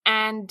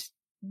 and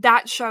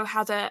that show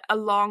has a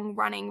long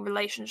running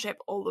relationship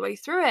all the way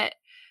through it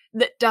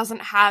that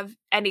doesn't have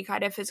any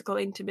kind of physical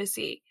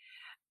intimacy,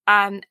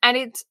 and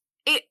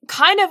it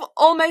kind of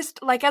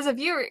almost, like, as a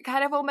viewer, it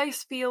kind of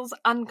almost feels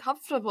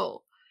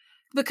uncomfortable,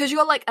 because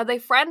you're like, are they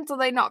friends, are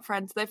they not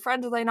friends, are they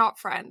friends, are they not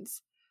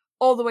friends,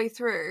 all the way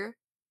through.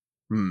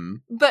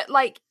 But,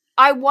 like,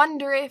 I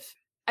wonder if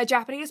a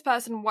Japanese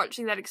person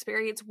watching that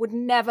experience would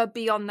never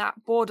be on that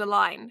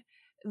borderline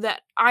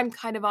that I'm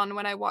kind of on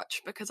when I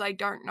watch, because I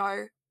don't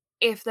know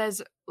if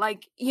there's,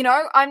 like, you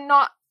know,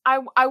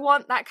 I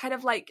want that kind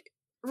of, like,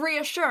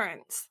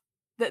 reassurance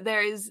that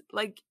there is,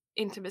 like,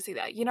 intimacy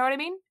there, you know what I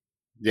mean?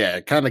 Yeah,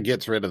 it kind of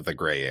gets rid of the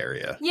gray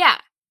area. Yeah.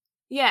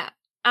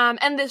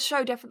 And this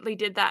show definitely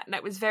did that, and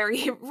it was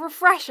very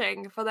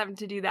refreshing for them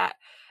to do that.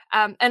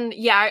 And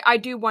yeah, I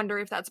do wonder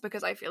if that's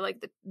because I feel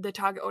like the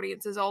target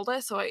audience is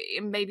older, so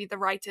maybe the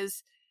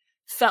writers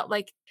felt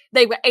like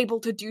they were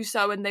able to do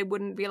so, and they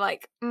wouldn't be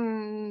like,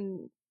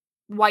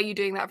 why are you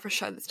doing that for a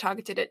show that's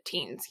targeted at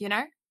teens, you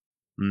know?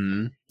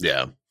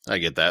 Yeah, I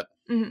get that.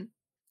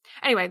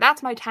 Anyway,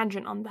 that's my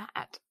tangent on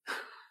that.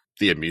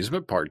 The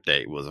amusement park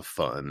date was a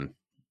fun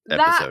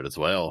episode as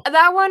well.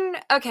 That one,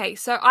 okay,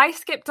 so I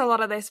skipped a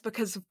lot of this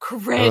because of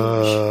cringe.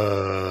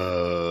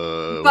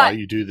 Why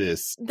you do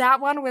this? That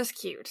one was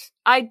cute.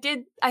 I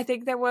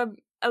think there were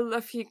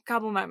a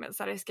couple moments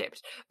that I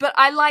skipped, but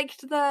I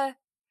liked the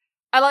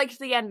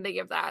ending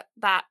of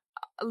that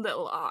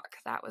little arc.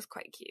 That was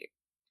quite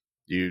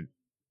cute.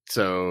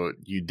 So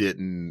you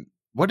didn't.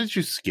 What did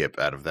you skip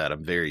out of that?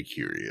 I'm very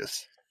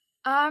curious.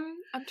 I'm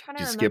trying to remember.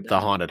 Did you skip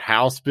the haunted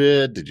house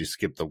bit? Did you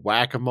skip the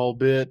whack-a-mole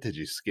bit? Did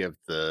you skip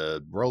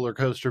the roller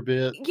coaster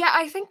bit? Yeah,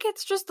 I think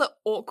it's just the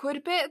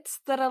awkward bits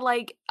that are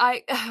like,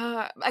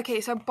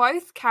 okay, so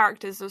both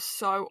characters are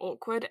so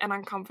awkward and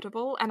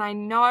uncomfortable, and I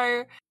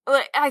know,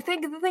 like, I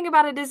think the thing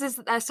about it is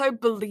that they're so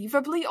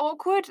believably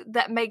awkward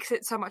that makes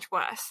it so much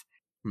worse.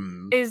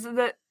 Is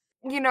that,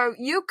 you know,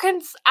 you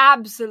can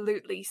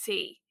absolutely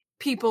see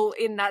people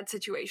in that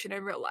situation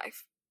in real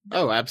life.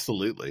 Oh,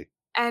 absolutely.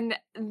 And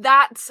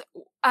that's,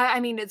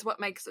 I mean, it's what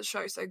makes the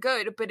show so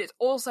good, but it's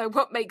also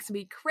what makes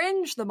me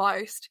cringe the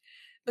most,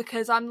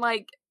 because I'm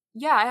like,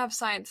 yeah, I have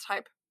science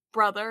type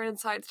brother and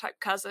science type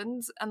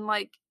cousins, and,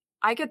 like,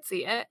 I could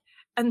see it,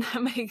 and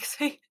that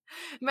makes me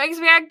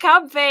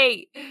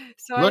uncomfy.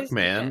 So look,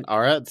 man, all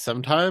right,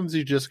 sometimes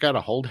you just gotta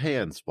hold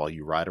hands while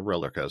you ride a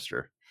roller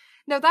coaster.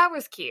 No, that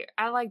was cute.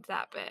 I liked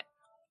that bit.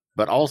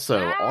 But also,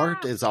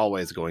 art is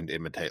always going to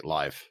imitate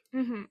life.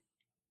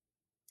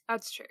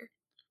 That's true.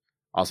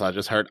 Also, I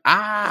just heard,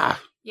 ah!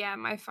 Yeah,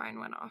 my phone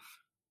went off.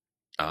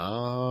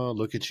 Oh,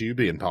 look at you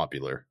being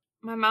popular.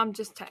 My mom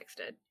just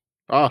texted.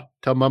 Oh,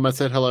 tell mom I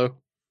said hello.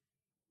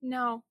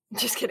 No,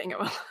 just kidding. It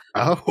will.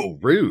 Oh,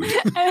 rude.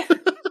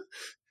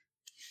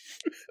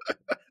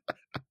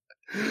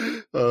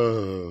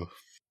 Oh.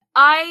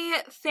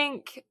 I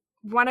think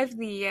one of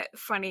the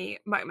funny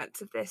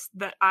moments of this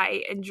that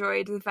I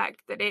enjoyed, the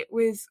fact that it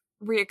was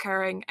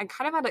reoccurring and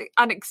kind of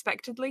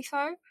unexpectedly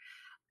so,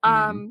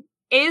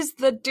 is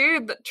the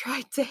dude that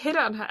tried to hit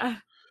on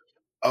her.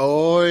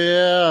 Oh,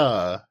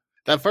 yeah.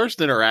 That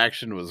first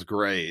interaction was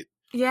great.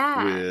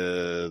 Yeah.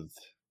 With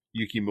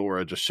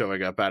Yukimura just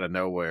showing up out of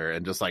nowhere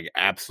and just like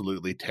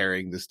absolutely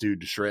tearing this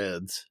dude to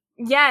shreds.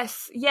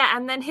 Yes, yeah,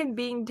 and then him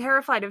being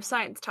terrified of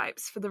science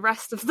types for the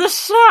rest of the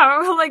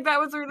show. Like, that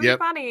was really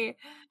funny.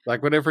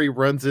 Like, whenever he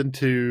runs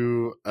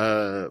into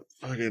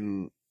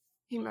fucking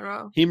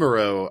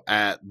Himuro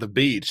at the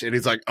beach, and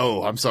he's like,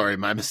 oh, I'm sorry,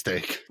 my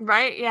mistake.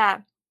 Right,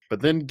 yeah.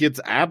 But then gets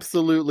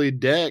absolutely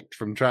decked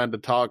from trying to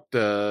talk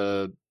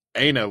to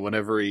Aina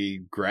whenever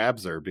he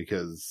grabs her,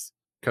 because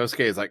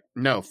Kosuke is like,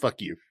 no,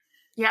 fuck you.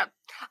 Yep.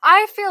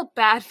 I feel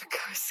bad for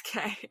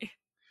Kosuke.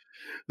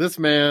 This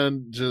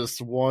man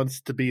just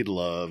wants to be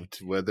loved,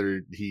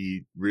 whether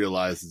he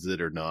realizes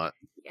it or not.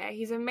 Yeah,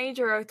 he's a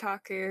major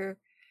otaku.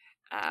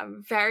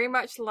 Very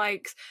much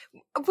likes...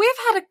 We've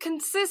had a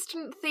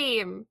consistent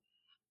theme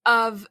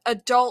of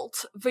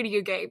adult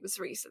video games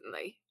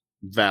recently.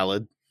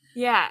 Valid.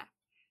 Yeah.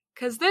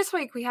 Because this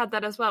week we had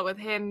that as well, with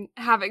him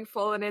having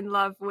fallen in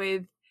love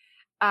with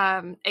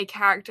a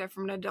character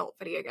from an adult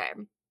video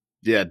game.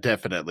 Yeah,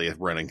 definitely a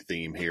running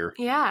theme here.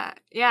 Yeah,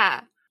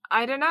 yeah.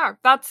 I don't know.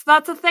 That's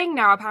a thing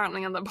now,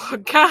 apparently, on the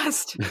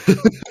podcast.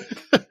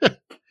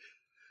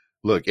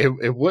 Look,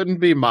 it wouldn't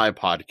be my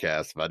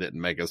podcast if I didn't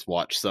make us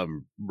watch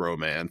some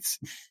romance.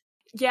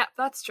 Yeah,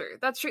 that's true.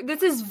 That's true.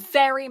 This is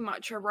very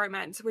much a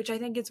romance, which I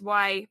think is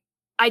why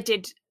I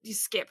did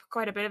skip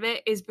quite a bit of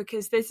it, is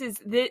because this is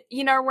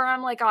where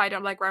I'm like, oh, I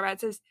don't like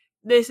romances.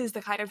 This is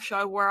the kind of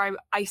show where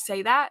I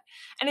say that.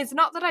 And it's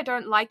not that I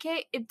don't like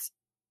it, it's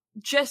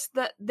just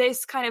that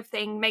this kind of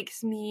thing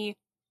makes me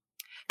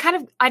kind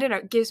of, I don't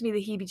know, gives me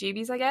the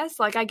heebie-jeebies, I guess.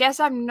 Like, I guess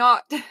I'm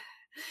not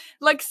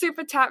like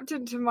super tapped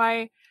into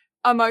my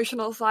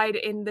emotional side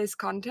in this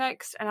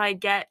context, and I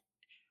get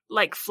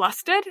like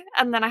flustered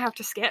and then I have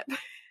to skip.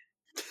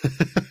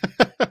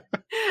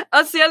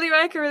 That's the only way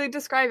I can really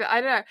describe it.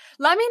 I don't know.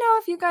 Let me know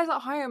if you guys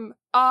at home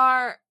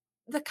are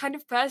the kind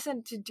of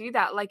person to do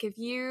that. Like, if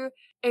you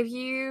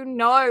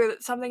know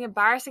that something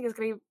embarrassing is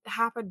going to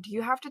happen, do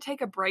you have to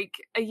take a break?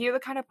 Are you the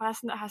kind of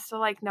person that has to,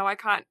 like, no, I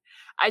can't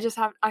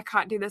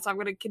do this, I'm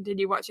going to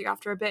continue watching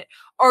after a bit?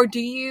 Or do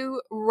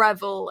you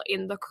revel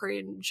in the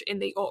cringe, in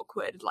the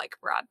awkward, like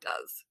Brad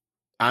does?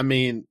 I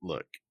mean,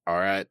 look, all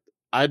right,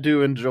 I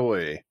do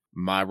enjoy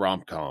my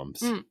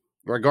rom-coms,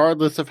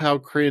 regardless of how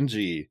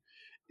cringy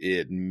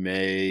it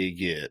may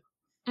get.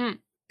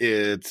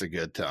 It's a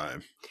good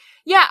time.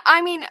 Yeah,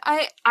 I mean,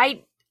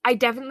 I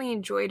definitely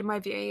enjoyed my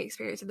viewing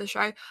experience of the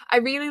show. I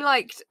really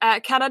liked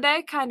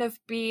Kanade kind of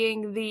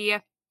being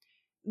the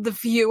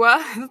viewer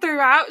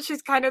throughout.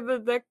 She's kind of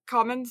the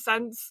common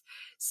sense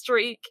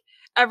streak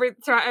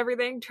throughout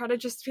everything, trying to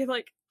just be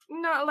like,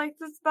 no, like,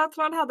 that's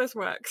not how this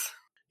works.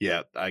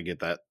 Yeah, I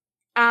get that.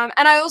 And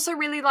I also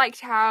really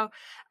liked how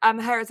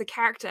her as a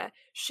character,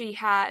 she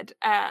had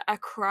a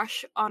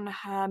crush on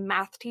her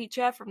math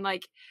teacher from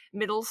like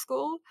middle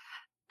school.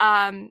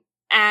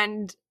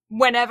 And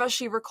whenever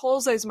she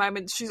recalls those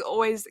moments, she's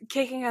always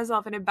kicking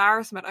herself in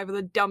embarrassment over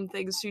the dumb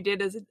things she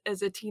did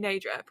as a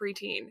teenager,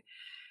 preteen,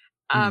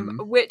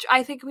 which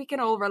I think we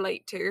can all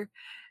relate to,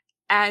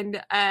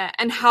 and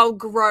how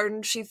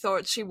grown she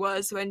thought she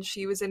was when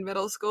she was in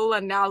middle school,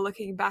 and now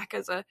looking back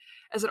as an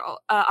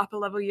upper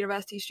level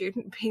university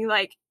student, being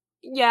like,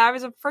 yeah, I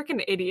was a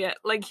freaking idiot.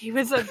 Like, he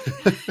was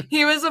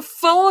a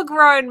full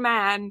grown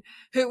man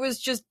who was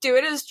just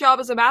doing his job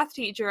as a math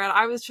teacher, and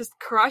I was just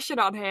crushing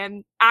on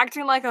him,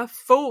 acting like a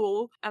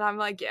fool. And I'm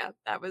like, yeah,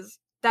 that was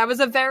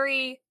a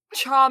very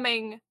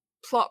charming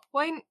plot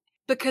point,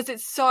 because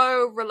it's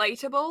so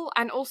relatable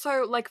and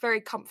also like very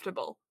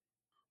comfortable.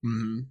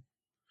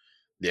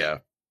 Yeah.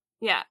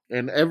 Yeah.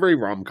 And every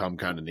rom-com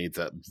kind of needs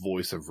that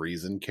voice of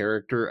reason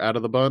character out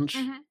of the bunch.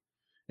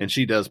 And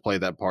she does play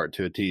that part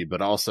to a T,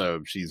 but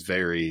also she's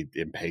very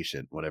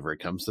impatient whenever it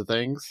comes to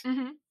things.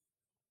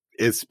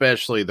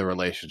 Especially the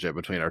relationship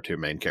between our two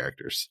main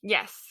characters.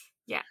 Yes.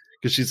 Yeah.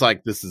 Because she's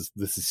like, this is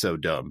so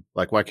dumb.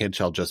 Like, why can't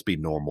y'all just be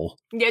normal?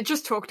 Yeah,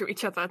 just talk to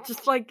each other.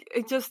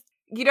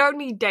 You don't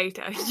need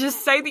data.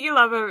 Just say that you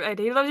love him and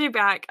he loves you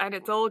back, and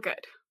it's all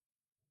good.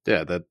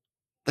 Yeah,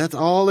 that's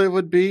all it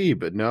would be,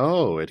 but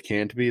no, it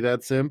can't be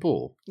that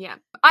simple. Yeah.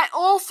 I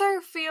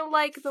also feel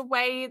like the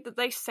way that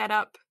they set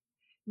up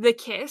the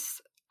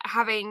kiss,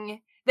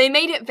 they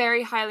made it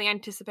very highly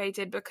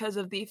anticipated because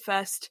of the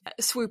first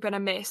swoop and a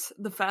miss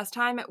the first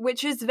time,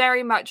 which is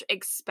very much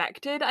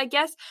expected, I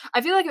guess. I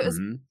feel like it was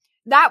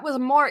that was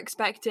more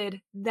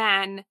expected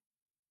than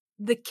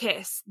the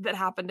kiss that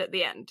happened at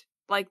the end.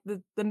 Like,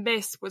 the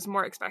miss was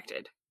more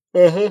expected.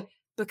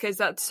 Because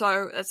that's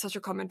such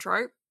a common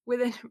trope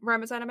within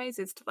romance animes.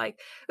 It's like,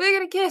 we're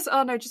gonna kiss.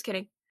 Oh no, just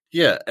kidding.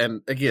 Yeah,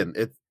 and again,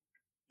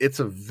 it's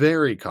a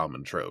very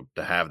common trope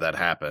to have that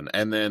happen,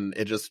 and then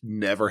it just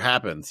never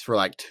happens for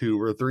like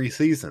 2 or 3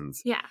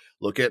 seasons. Yeah.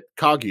 Look at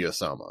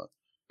Kaguya-sama.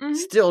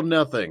 Still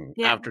nothing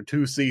Yeah. after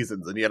 2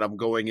 seasons, and yet I'm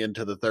going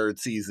into the 3rd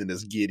season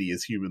as giddy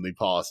as humanly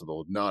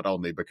possible, not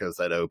only because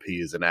that OP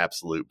is an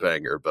absolute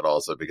banger, but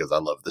also because I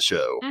love the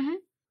show.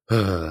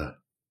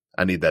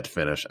 I need that to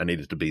finish. I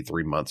need it to be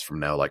 3 months from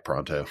now, like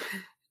pronto.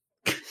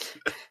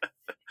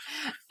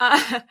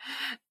 But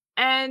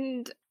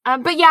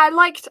yeah, I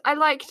liked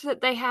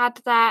that they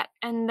had that,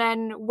 and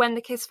then when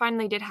the kiss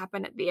finally did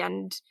happen at the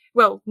end,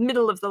 well,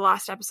 middle of the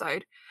last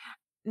episode,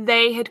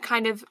 they had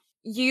kind of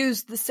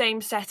used the same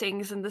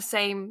settings and the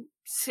same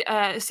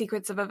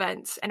sequence of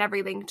events and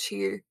everything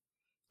to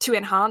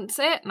enhance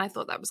it, and I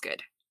thought that was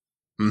good.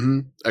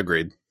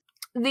 Agreed.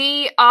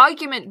 The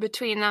argument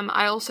between them,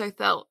 I also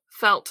felt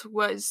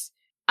was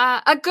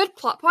a good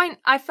plot point.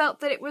 I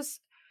felt that it was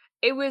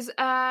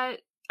I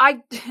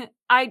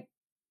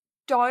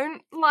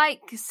don't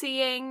like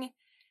seeing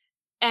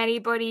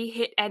anybody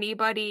hit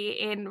anybody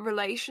in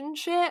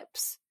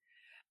relationships.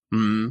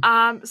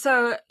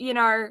 So, you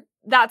know,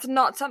 that's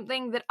not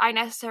something that I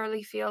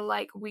necessarily feel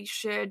like we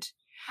should.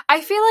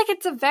 I feel like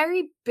it's a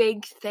very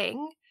big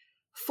thing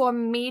for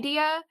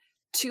media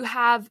to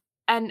have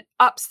an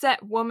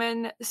upset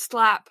woman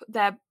slap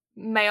their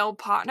male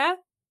partner.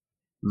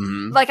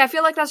 Like, I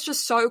feel like that's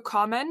just so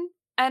common,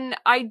 and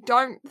I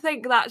don't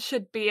think that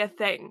should be a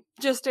thing,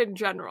 just in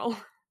general.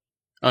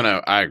 Oh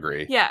no, I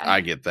agree. Yeah.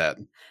 I get that.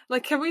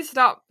 Like, can we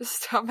stop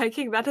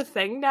making that a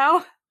thing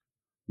now?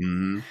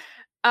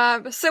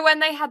 So when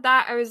they had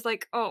that, I was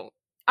like, oh,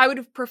 I would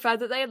have preferred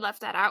that they had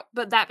left that out.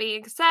 But that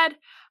being said,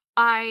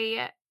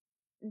 I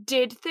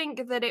did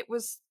think that it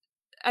was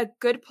a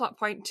good plot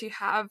point to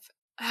have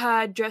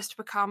her just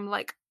become,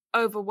 like,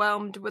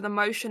 overwhelmed with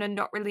emotion and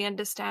not really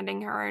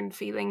understanding her own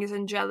feelings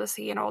and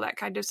jealousy and all that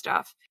kind of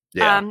stuff.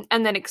 Yeah.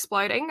 And then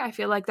exploding. I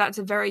feel like that's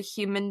a very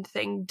human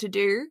thing to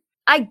do.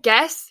 I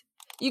guess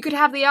you could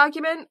have the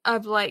argument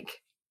of,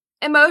 like,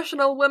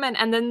 emotional women,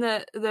 and then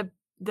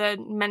the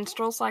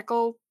menstrual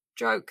cycle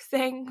joke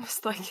thing was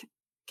like,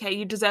 okay,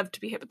 you deserve to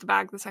be hit with the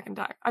bag the second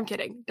time. I'm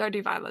kidding. Don't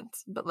do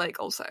violence. But, like,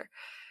 also,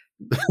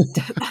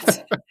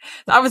 that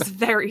was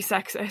very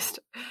sexist.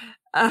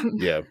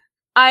 Yeah.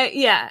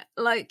 I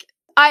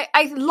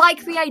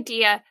like the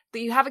idea that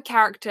you have a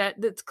character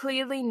that's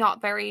clearly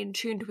not very in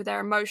tune with their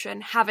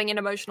emotion, having an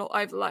emotional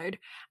overload,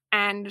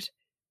 and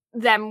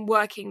them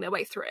working their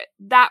way through it.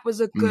 That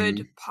was a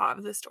good part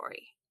of the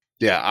story.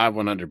 Yeah, I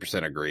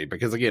 100% agree,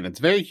 because again, it's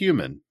very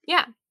human.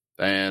 Yeah.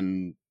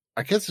 And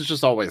I guess it's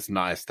just always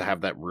nice to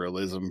have that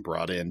realism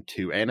brought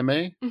into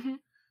anime.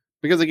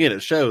 Because again,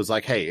 it shows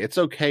like, hey, it's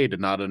okay to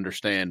not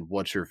understand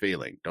what you're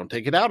feeling. Don't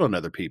take it out on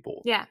other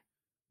people. Yeah.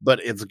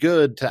 But it's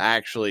good to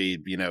actually,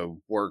 you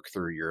know, work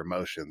through your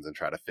emotions and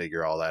try to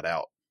figure all that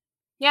out.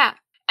 Yeah.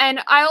 And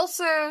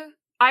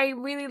I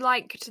really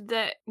liked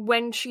that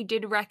when she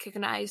did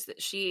recognize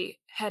that she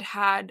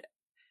had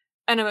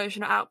an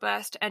emotional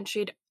outburst and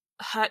she'd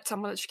hurt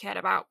someone that she cared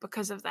about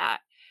because of that.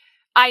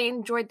 I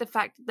enjoyed the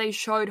fact that they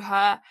showed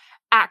her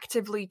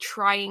actively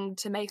trying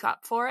to make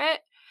up for it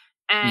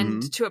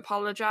and to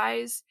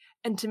apologize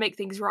and to make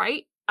things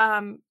right.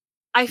 And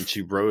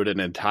she wrote an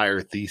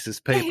entire thesis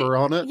paper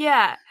on it.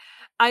 Yeah.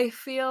 I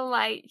feel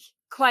like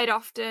quite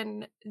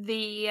often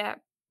the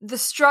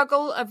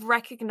struggle of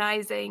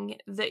recognizing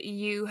that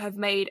you have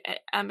made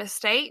a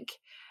mistake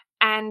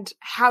and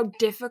how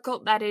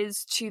difficult that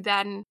is to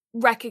then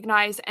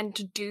recognize and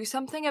to do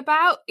something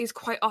about is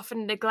quite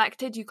often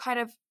neglected. You kind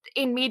of,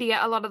 in media,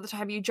 a lot of the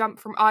time you jump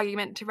from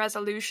argument to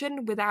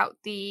resolution without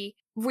the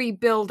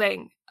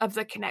rebuilding of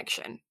the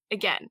connection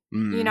again,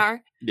 you know?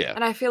 Yeah.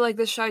 And I feel like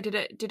this show did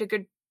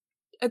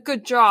a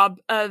good job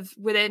of,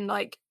 within,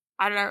 like,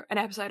 I don't know, an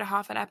episode or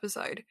half an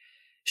episode,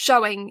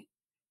 showing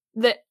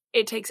that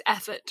it takes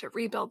effort to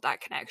rebuild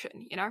that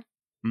connection, you know?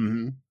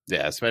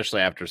 Yeah,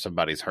 especially after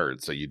somebody's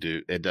hurt. So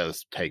it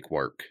does take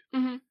work.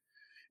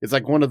 It's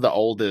like one of the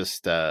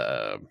oldest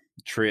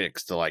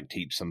tricks to, like,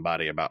 teach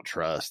somebody about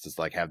trust is,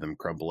 like, have them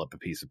crumple up a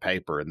piece of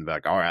paper and be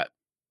like, all right,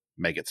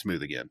 make it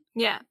smooth again.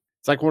 Yeah.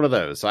 It's like one of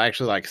those. So I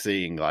actually like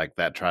seeing, like,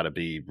 that try to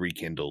be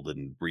rekindled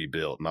and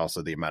rebuilt, and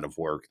also the amount of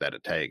work that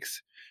it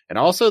takes. And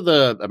also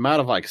the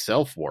amount of, like,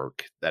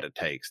 self-work that it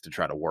takes to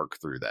try to work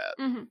through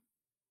that.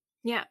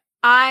 Yeah.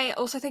 I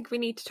also think we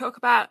need to talk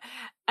about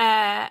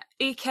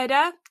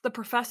Ikeda, the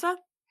professor,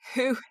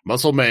 who...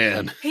 Muscle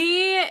Man.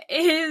 He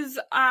is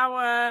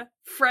our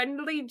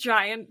friendly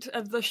giant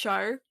of the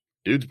show.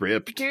 Dude's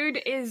ripped. Dude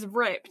is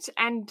ripped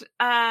and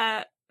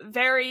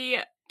very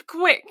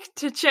quick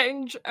to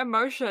change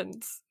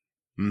emotions.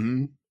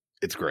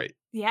 It's great.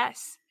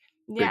 Yes.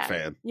 Big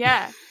fan.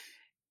 Yeah.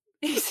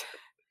 He's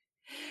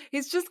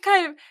just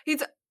kind of...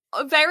 He's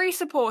very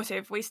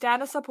supportive. We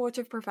stand a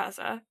supportive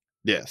professor.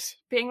 Yes.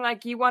 Being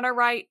like, you want to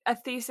write a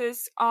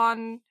thesis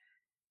on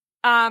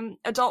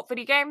adult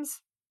video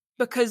games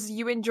because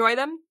you enjoy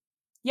them?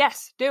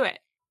 Yes, do it.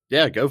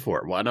 Yeah, go for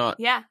it. Why not?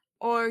 Yeah.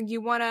 Or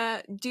you want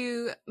to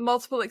do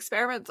multiple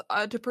experiments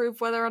to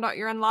prove whether or not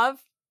you're in love?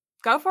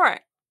 Go for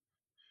it.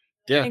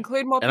 Yeah.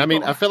 Include more people. And I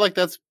mean, I feel like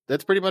that's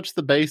pretty much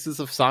the basis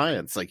of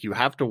science. Like, you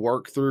have to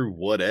work through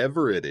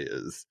whatever it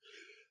is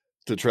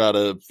to try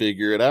to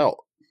figure it out.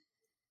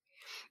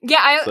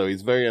 Yeah, So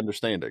he's very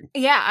understanding.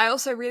 Yeah, I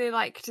also really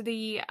liked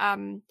the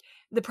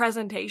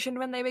presentation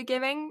when they were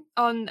giving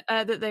on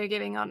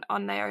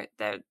their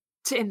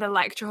in the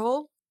lecture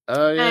hall.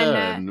 Oh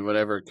yeah, and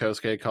whenever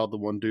Kosuke called the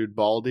one dude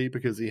baldy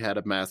because he had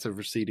a massive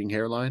receding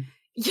hairline.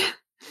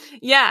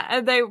 Yeah,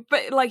 and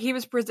he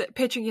was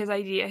pitching his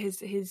idea,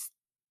 his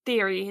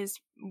theory, his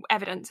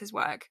evidence, his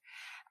work.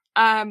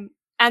 And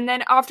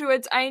then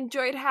afterwards, I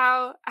enjoyed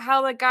how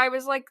the guy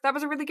was like, that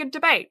was a really good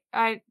debate.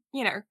 And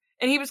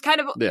he was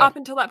kind of up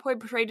until that point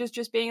portrayed as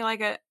just being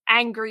like a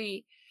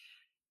angry,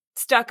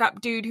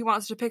 stuck-up dude who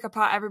wants to pick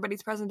apart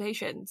everybody's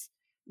presentations.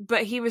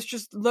 But he was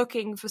just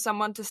looking for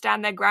someone to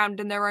stand their ground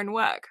in their own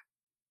work.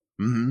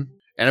 Mm-hmm.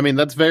 And I mean,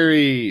 that's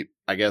very,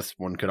 I guess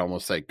one could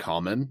almost say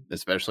common,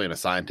 especially in a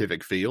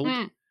scientific field.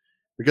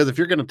 Because if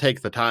you're going to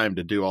take the time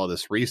to do all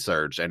this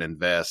research and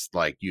invest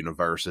like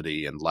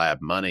university and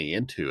lab money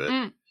into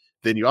it,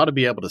 then you ought to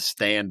be able to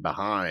stand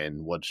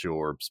behind what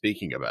you're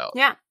speaking about.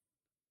 Yeah.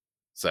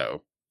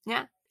 So.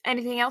 Yeah.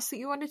 Anything else that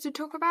you wanted to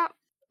talk about?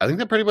 I think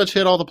that pretty much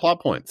hit all the plot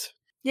points.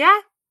 Yeah.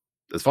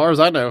 As far as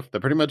I know, they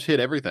pretty much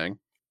hit everything.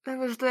 There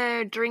was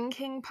the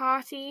drinking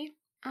party.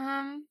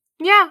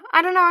 Yeah,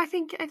 I don't know. I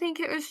think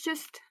it was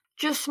just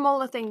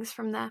smaller things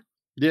from there.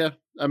 Yeah,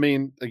 I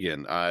mean,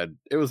 again,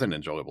 it was an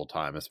enjoyable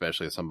time,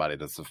 especially as somebody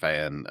that's a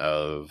fan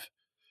of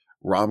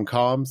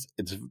rom-coms.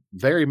 It's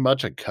very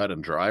much a cut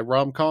and dry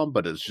rom-com,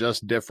 but it's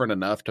just different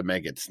enough to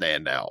make it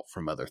stand out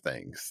from other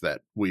things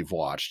that we've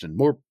watched, and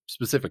more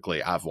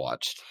specifically, I've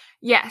watched.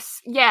 Yes,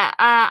 yeah,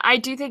 I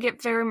do think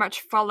it very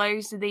much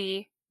follows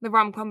the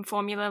rom-com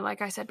formula,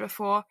 like I said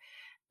before.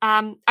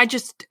 I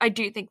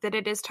do think that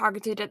it is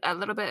targeted at a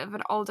little bit of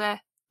an older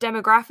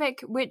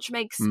demographic, which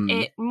makes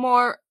it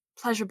more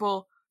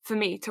pleasurable for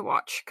me to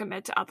watch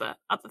compared to other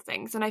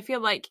things. And I feel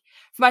like,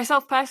 for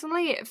myself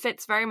personally, it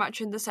fits very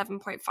much in the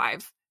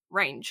 7.5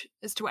 range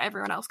as to what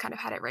everyone else kind of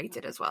had it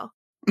rated as well.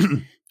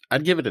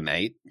 I'd give it an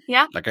 8.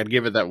 Yeah? Like, I'd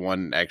give it that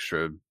one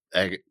extra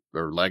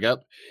leg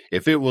up.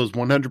 If it was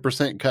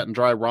 100% cut and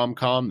dry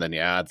rom-com, then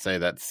yeah, I'd say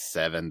that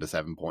 7 to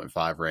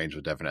 7.5 range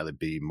would definitely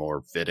be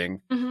more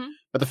fitting. Mm-hmm.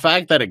 But the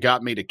fact that it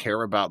got me to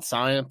care about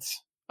science,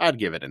 I'd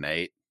give it an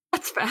 8.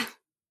 That's fair.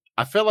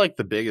 I feel like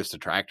the biggest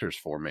attractors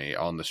for me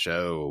on the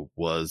show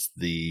was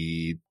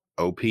the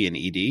OP and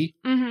ED.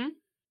 Mm-hmm.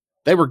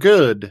 They were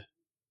good,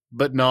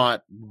 but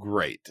not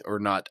great, or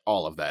not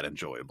all of that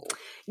enjoyable.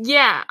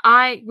 Yeah,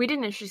 we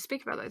didn't actually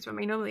speak about those when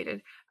we normally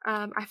did.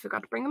 I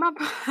forgot to bring them up.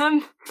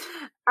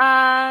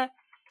 I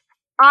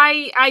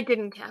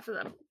didn't care for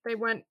them. They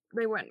weren't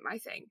my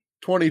thing.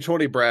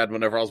 2020 Brad,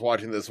 whenever I was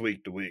watching this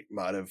week to week,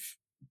 might have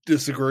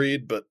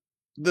disagreed, but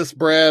this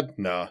Brad,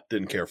 nah,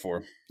 didn't care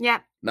for. Yeah.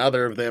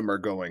 Neither of them are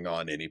going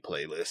on any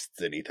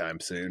playlists anytime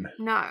soon.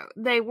 No,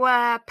 they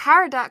were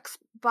Paradox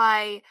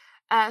by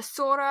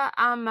Sora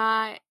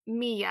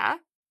Amamiya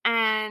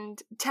and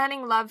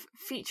Turning Love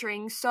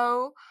featuring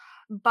So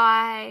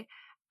by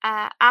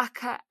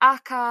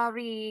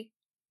Akari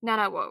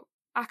Nanawo.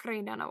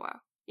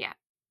 Yeah.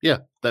 Yeah,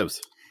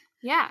 those.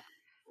 Yeah.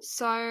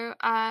 So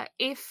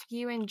if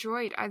you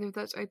enjoyed either of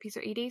those OPs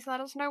or EDs,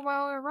 let us know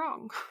where we're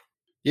wrong.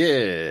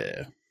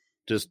 Yeah.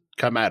 Just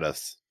come at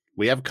us.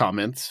 We have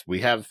comments.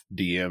 We have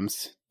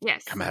DMs.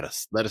 Yes. Come at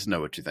us. Let us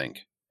know what you think.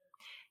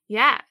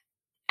 Yeah.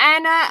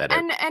 And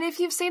if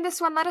you've seen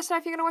this one, let us know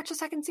if you're going to watch the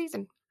second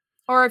season.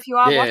 Or if you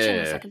are watching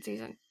the second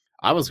season.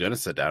 I was going to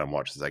sit down and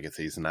watch the second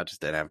season. I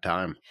just didn't have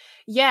time.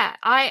 Yeah,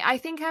 I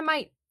think I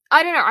might.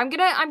 I don't know. I'm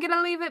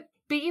gonna leave it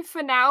be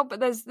for now, but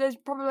there's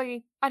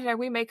probably, I don't know,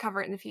 we may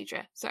cover it in the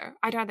future. So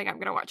I don't think I'm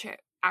going to watch it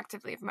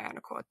actively of my own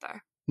accord, though.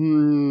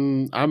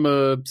 I'm going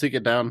to seek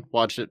it down,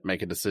 watch it,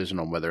 make a decision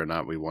on whether or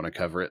not we want to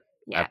cover it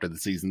after the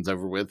season's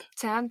over with.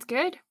 Sounds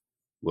good.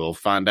 We'll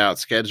find out.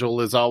 Schedule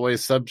is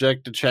always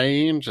subject to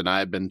change, and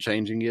I've been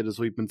changing it as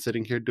we've been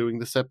sitting here doing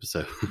this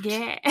episode.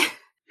 Yeah.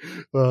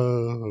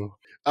 Oh.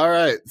 All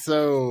right,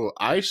 so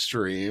I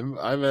stream.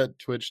 I'm at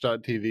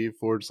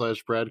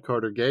twitch.tv/Brad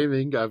Carter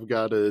Gaming. I've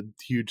got a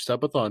huge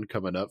subathon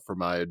coming up for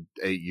my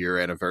 8-year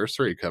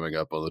anniversary coming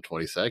up on the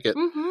 22nd.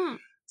 Mm-hmm.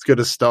 It's going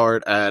to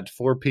start at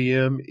 4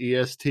 p.m.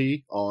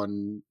 EST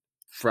on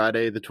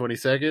Friday the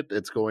 22nd.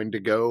 It's going to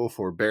go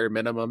for bare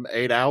minimum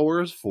 8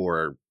 hours.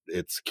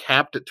 It's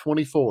capped at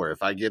 24.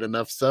 If I get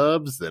enough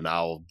subs, then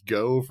I'll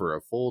go for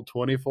a full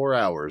 24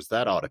 hours.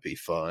 That ought to be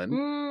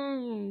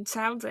fun.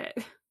 Sounds it.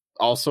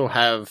 Also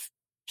have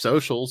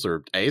socials,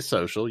 or a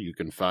social. You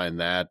can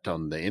find that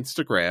on the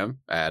Instagram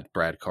at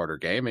Brad Carter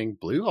Gaming.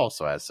 Blue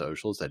also has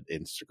socials at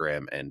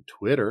Instagram and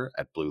Twitter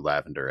at Blue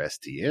Lavender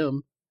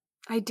STM.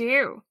 I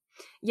do.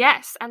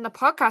 Yes, and the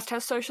podcast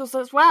has socials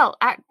as well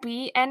at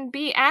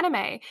BNB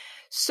Anime.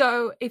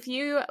 So if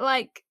you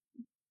like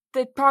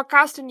the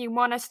podcast and you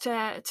want us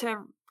to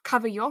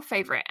cover your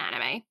favorite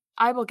anime,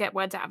 I will get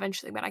words out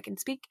eventually when I can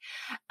speak.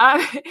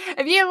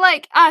 If you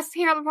like us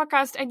here on the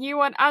podcast and you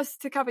want us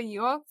to cover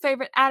your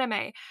favorite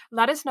anime,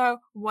 let us know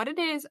what it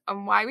is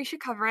and why we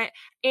should cover it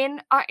in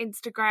our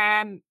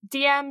Instagram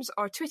DMs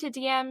or Twitter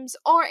DMs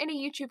or in a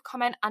YouTube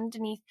comment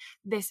underneath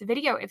this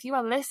video. If you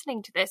are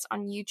listening to this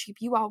on YouTube,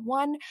 you are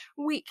 1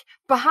 week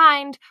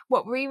behind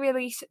what we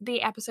release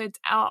the episodes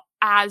out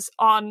as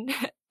on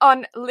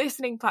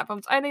listening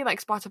platforms only,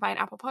 like Spotify and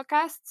Apple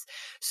Podcasts.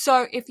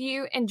 So if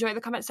you enjoy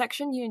the comment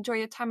section, you enjoy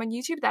your time on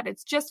YouTube, that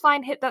is just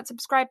fine. Hit that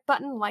subscribe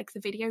button, like the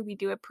video, we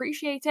do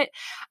appreciate it.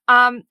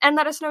 And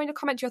let us know in the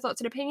comments your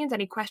thoughts and opinions,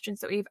 any questions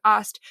that we've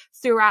asked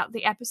throughout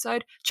the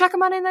episode. Check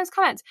them out in those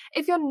comments.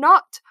 If you're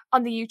not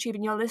on the YouTube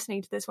and you're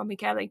listening to this 1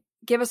 week early,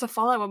 give us a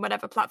follow on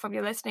whatever platform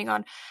you're listening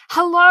on.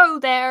 Hello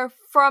there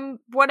from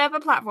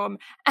whatever platform,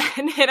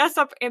 and hit us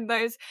up in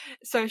those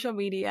social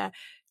media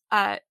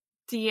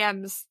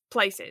DMs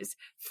places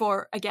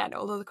for, again,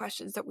 all of the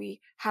questions that we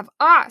have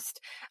asked.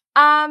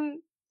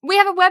 We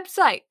have a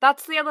website.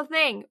 That's the other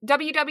thing.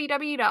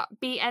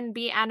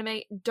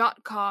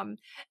 www.bnbanime.com.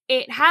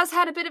 It has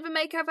had a bit of a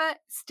makeover.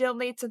 Still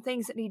needs some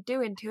things that need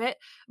doing to it.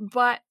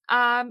 But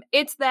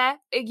it's there.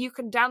 You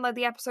can download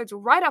the episodes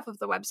right off of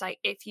the website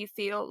if you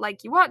feel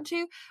like you want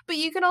to. But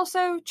you can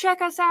also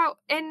check us out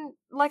in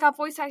like our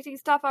voice acting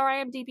stuff, our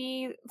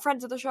IMDb,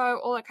 friends of the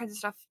show, all that kinds of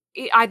stuff.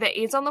 It either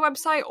is on the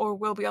website or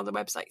will be on the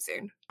website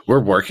soon.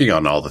 We're working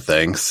on all the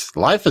things.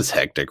 Life is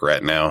hectic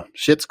right now.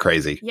 Shit's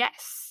crazy.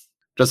 Yes.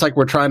 Just like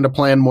we're trying to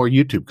plan more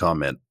YouTube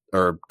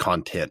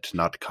content,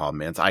 not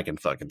comments. I can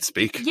fucking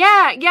speak.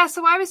 Yeah.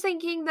 So I was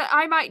thinking that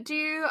I might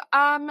do,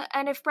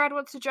 and if Brad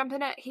wants to jump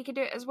in it, he could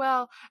do it as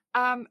well.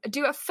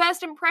 Do a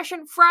first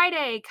impression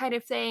Friday kind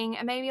of thing,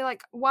 and maybe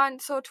like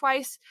once or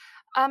twice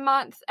a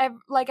month,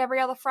 like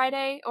every other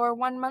Friday, or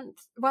 1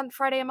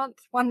 Friday a month,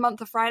 1 month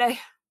of Friday.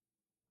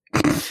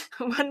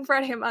 1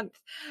 Friday a month.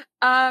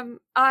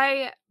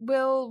 I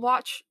will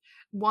watch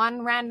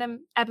one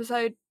random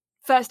episode,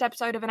 first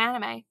episode of an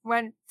anime,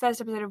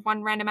 first episode of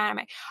one random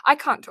anime. I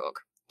can't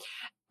talk.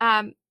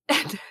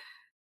 It's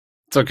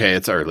okay.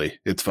 It's early.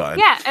 It's fine.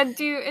 Yeah, and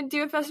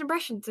do a first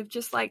impressions of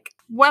just like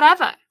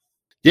whatever.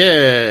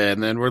 Yeah,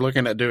 and then we're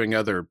looking at doing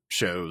other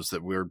shows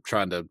that we're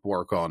trying to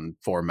work on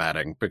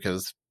formatting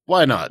because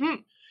why not?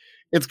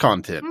 It's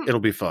content.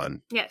 It'll be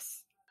fun. Yes.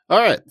 All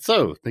right,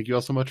 so thank you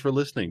all so much for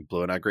listening.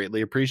 Blue and I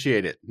greatly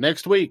appreciate it.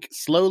 Next week,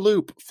 Slow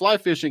Loop, fly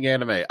fishing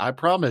anime. I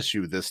promise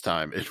you this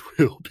time it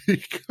will be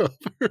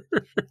covered.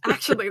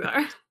 Actually,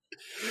 though.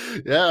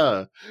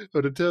 Yeah,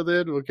 but until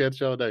then, we'll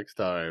catch y'all next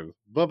time.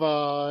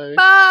 Bye-bye.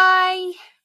 Bye!